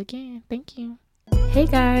 See you again. Thank you. Hey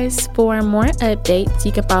guys, for more updates,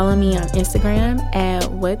 you can follow me on Instagram at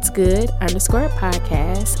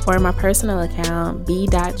whatsgood_podcast or my personal account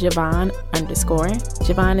b.javon_.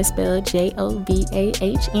 Javon is spelled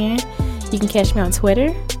Jovahn. You can catch me on Twitter,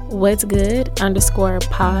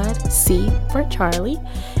 whatsgood_pod, C for Charlie.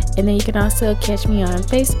 And then you can also catch me on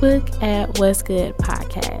Facebook at What's Good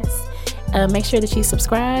Podcast. Make sure that you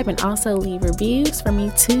subscribe and also leave reviews for me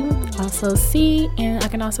to also see, and I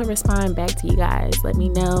can also respond back to you guys. Let me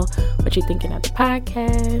know what you're thinking of the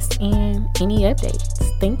podcast and any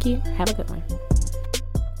updates. Thank you. Have a good one.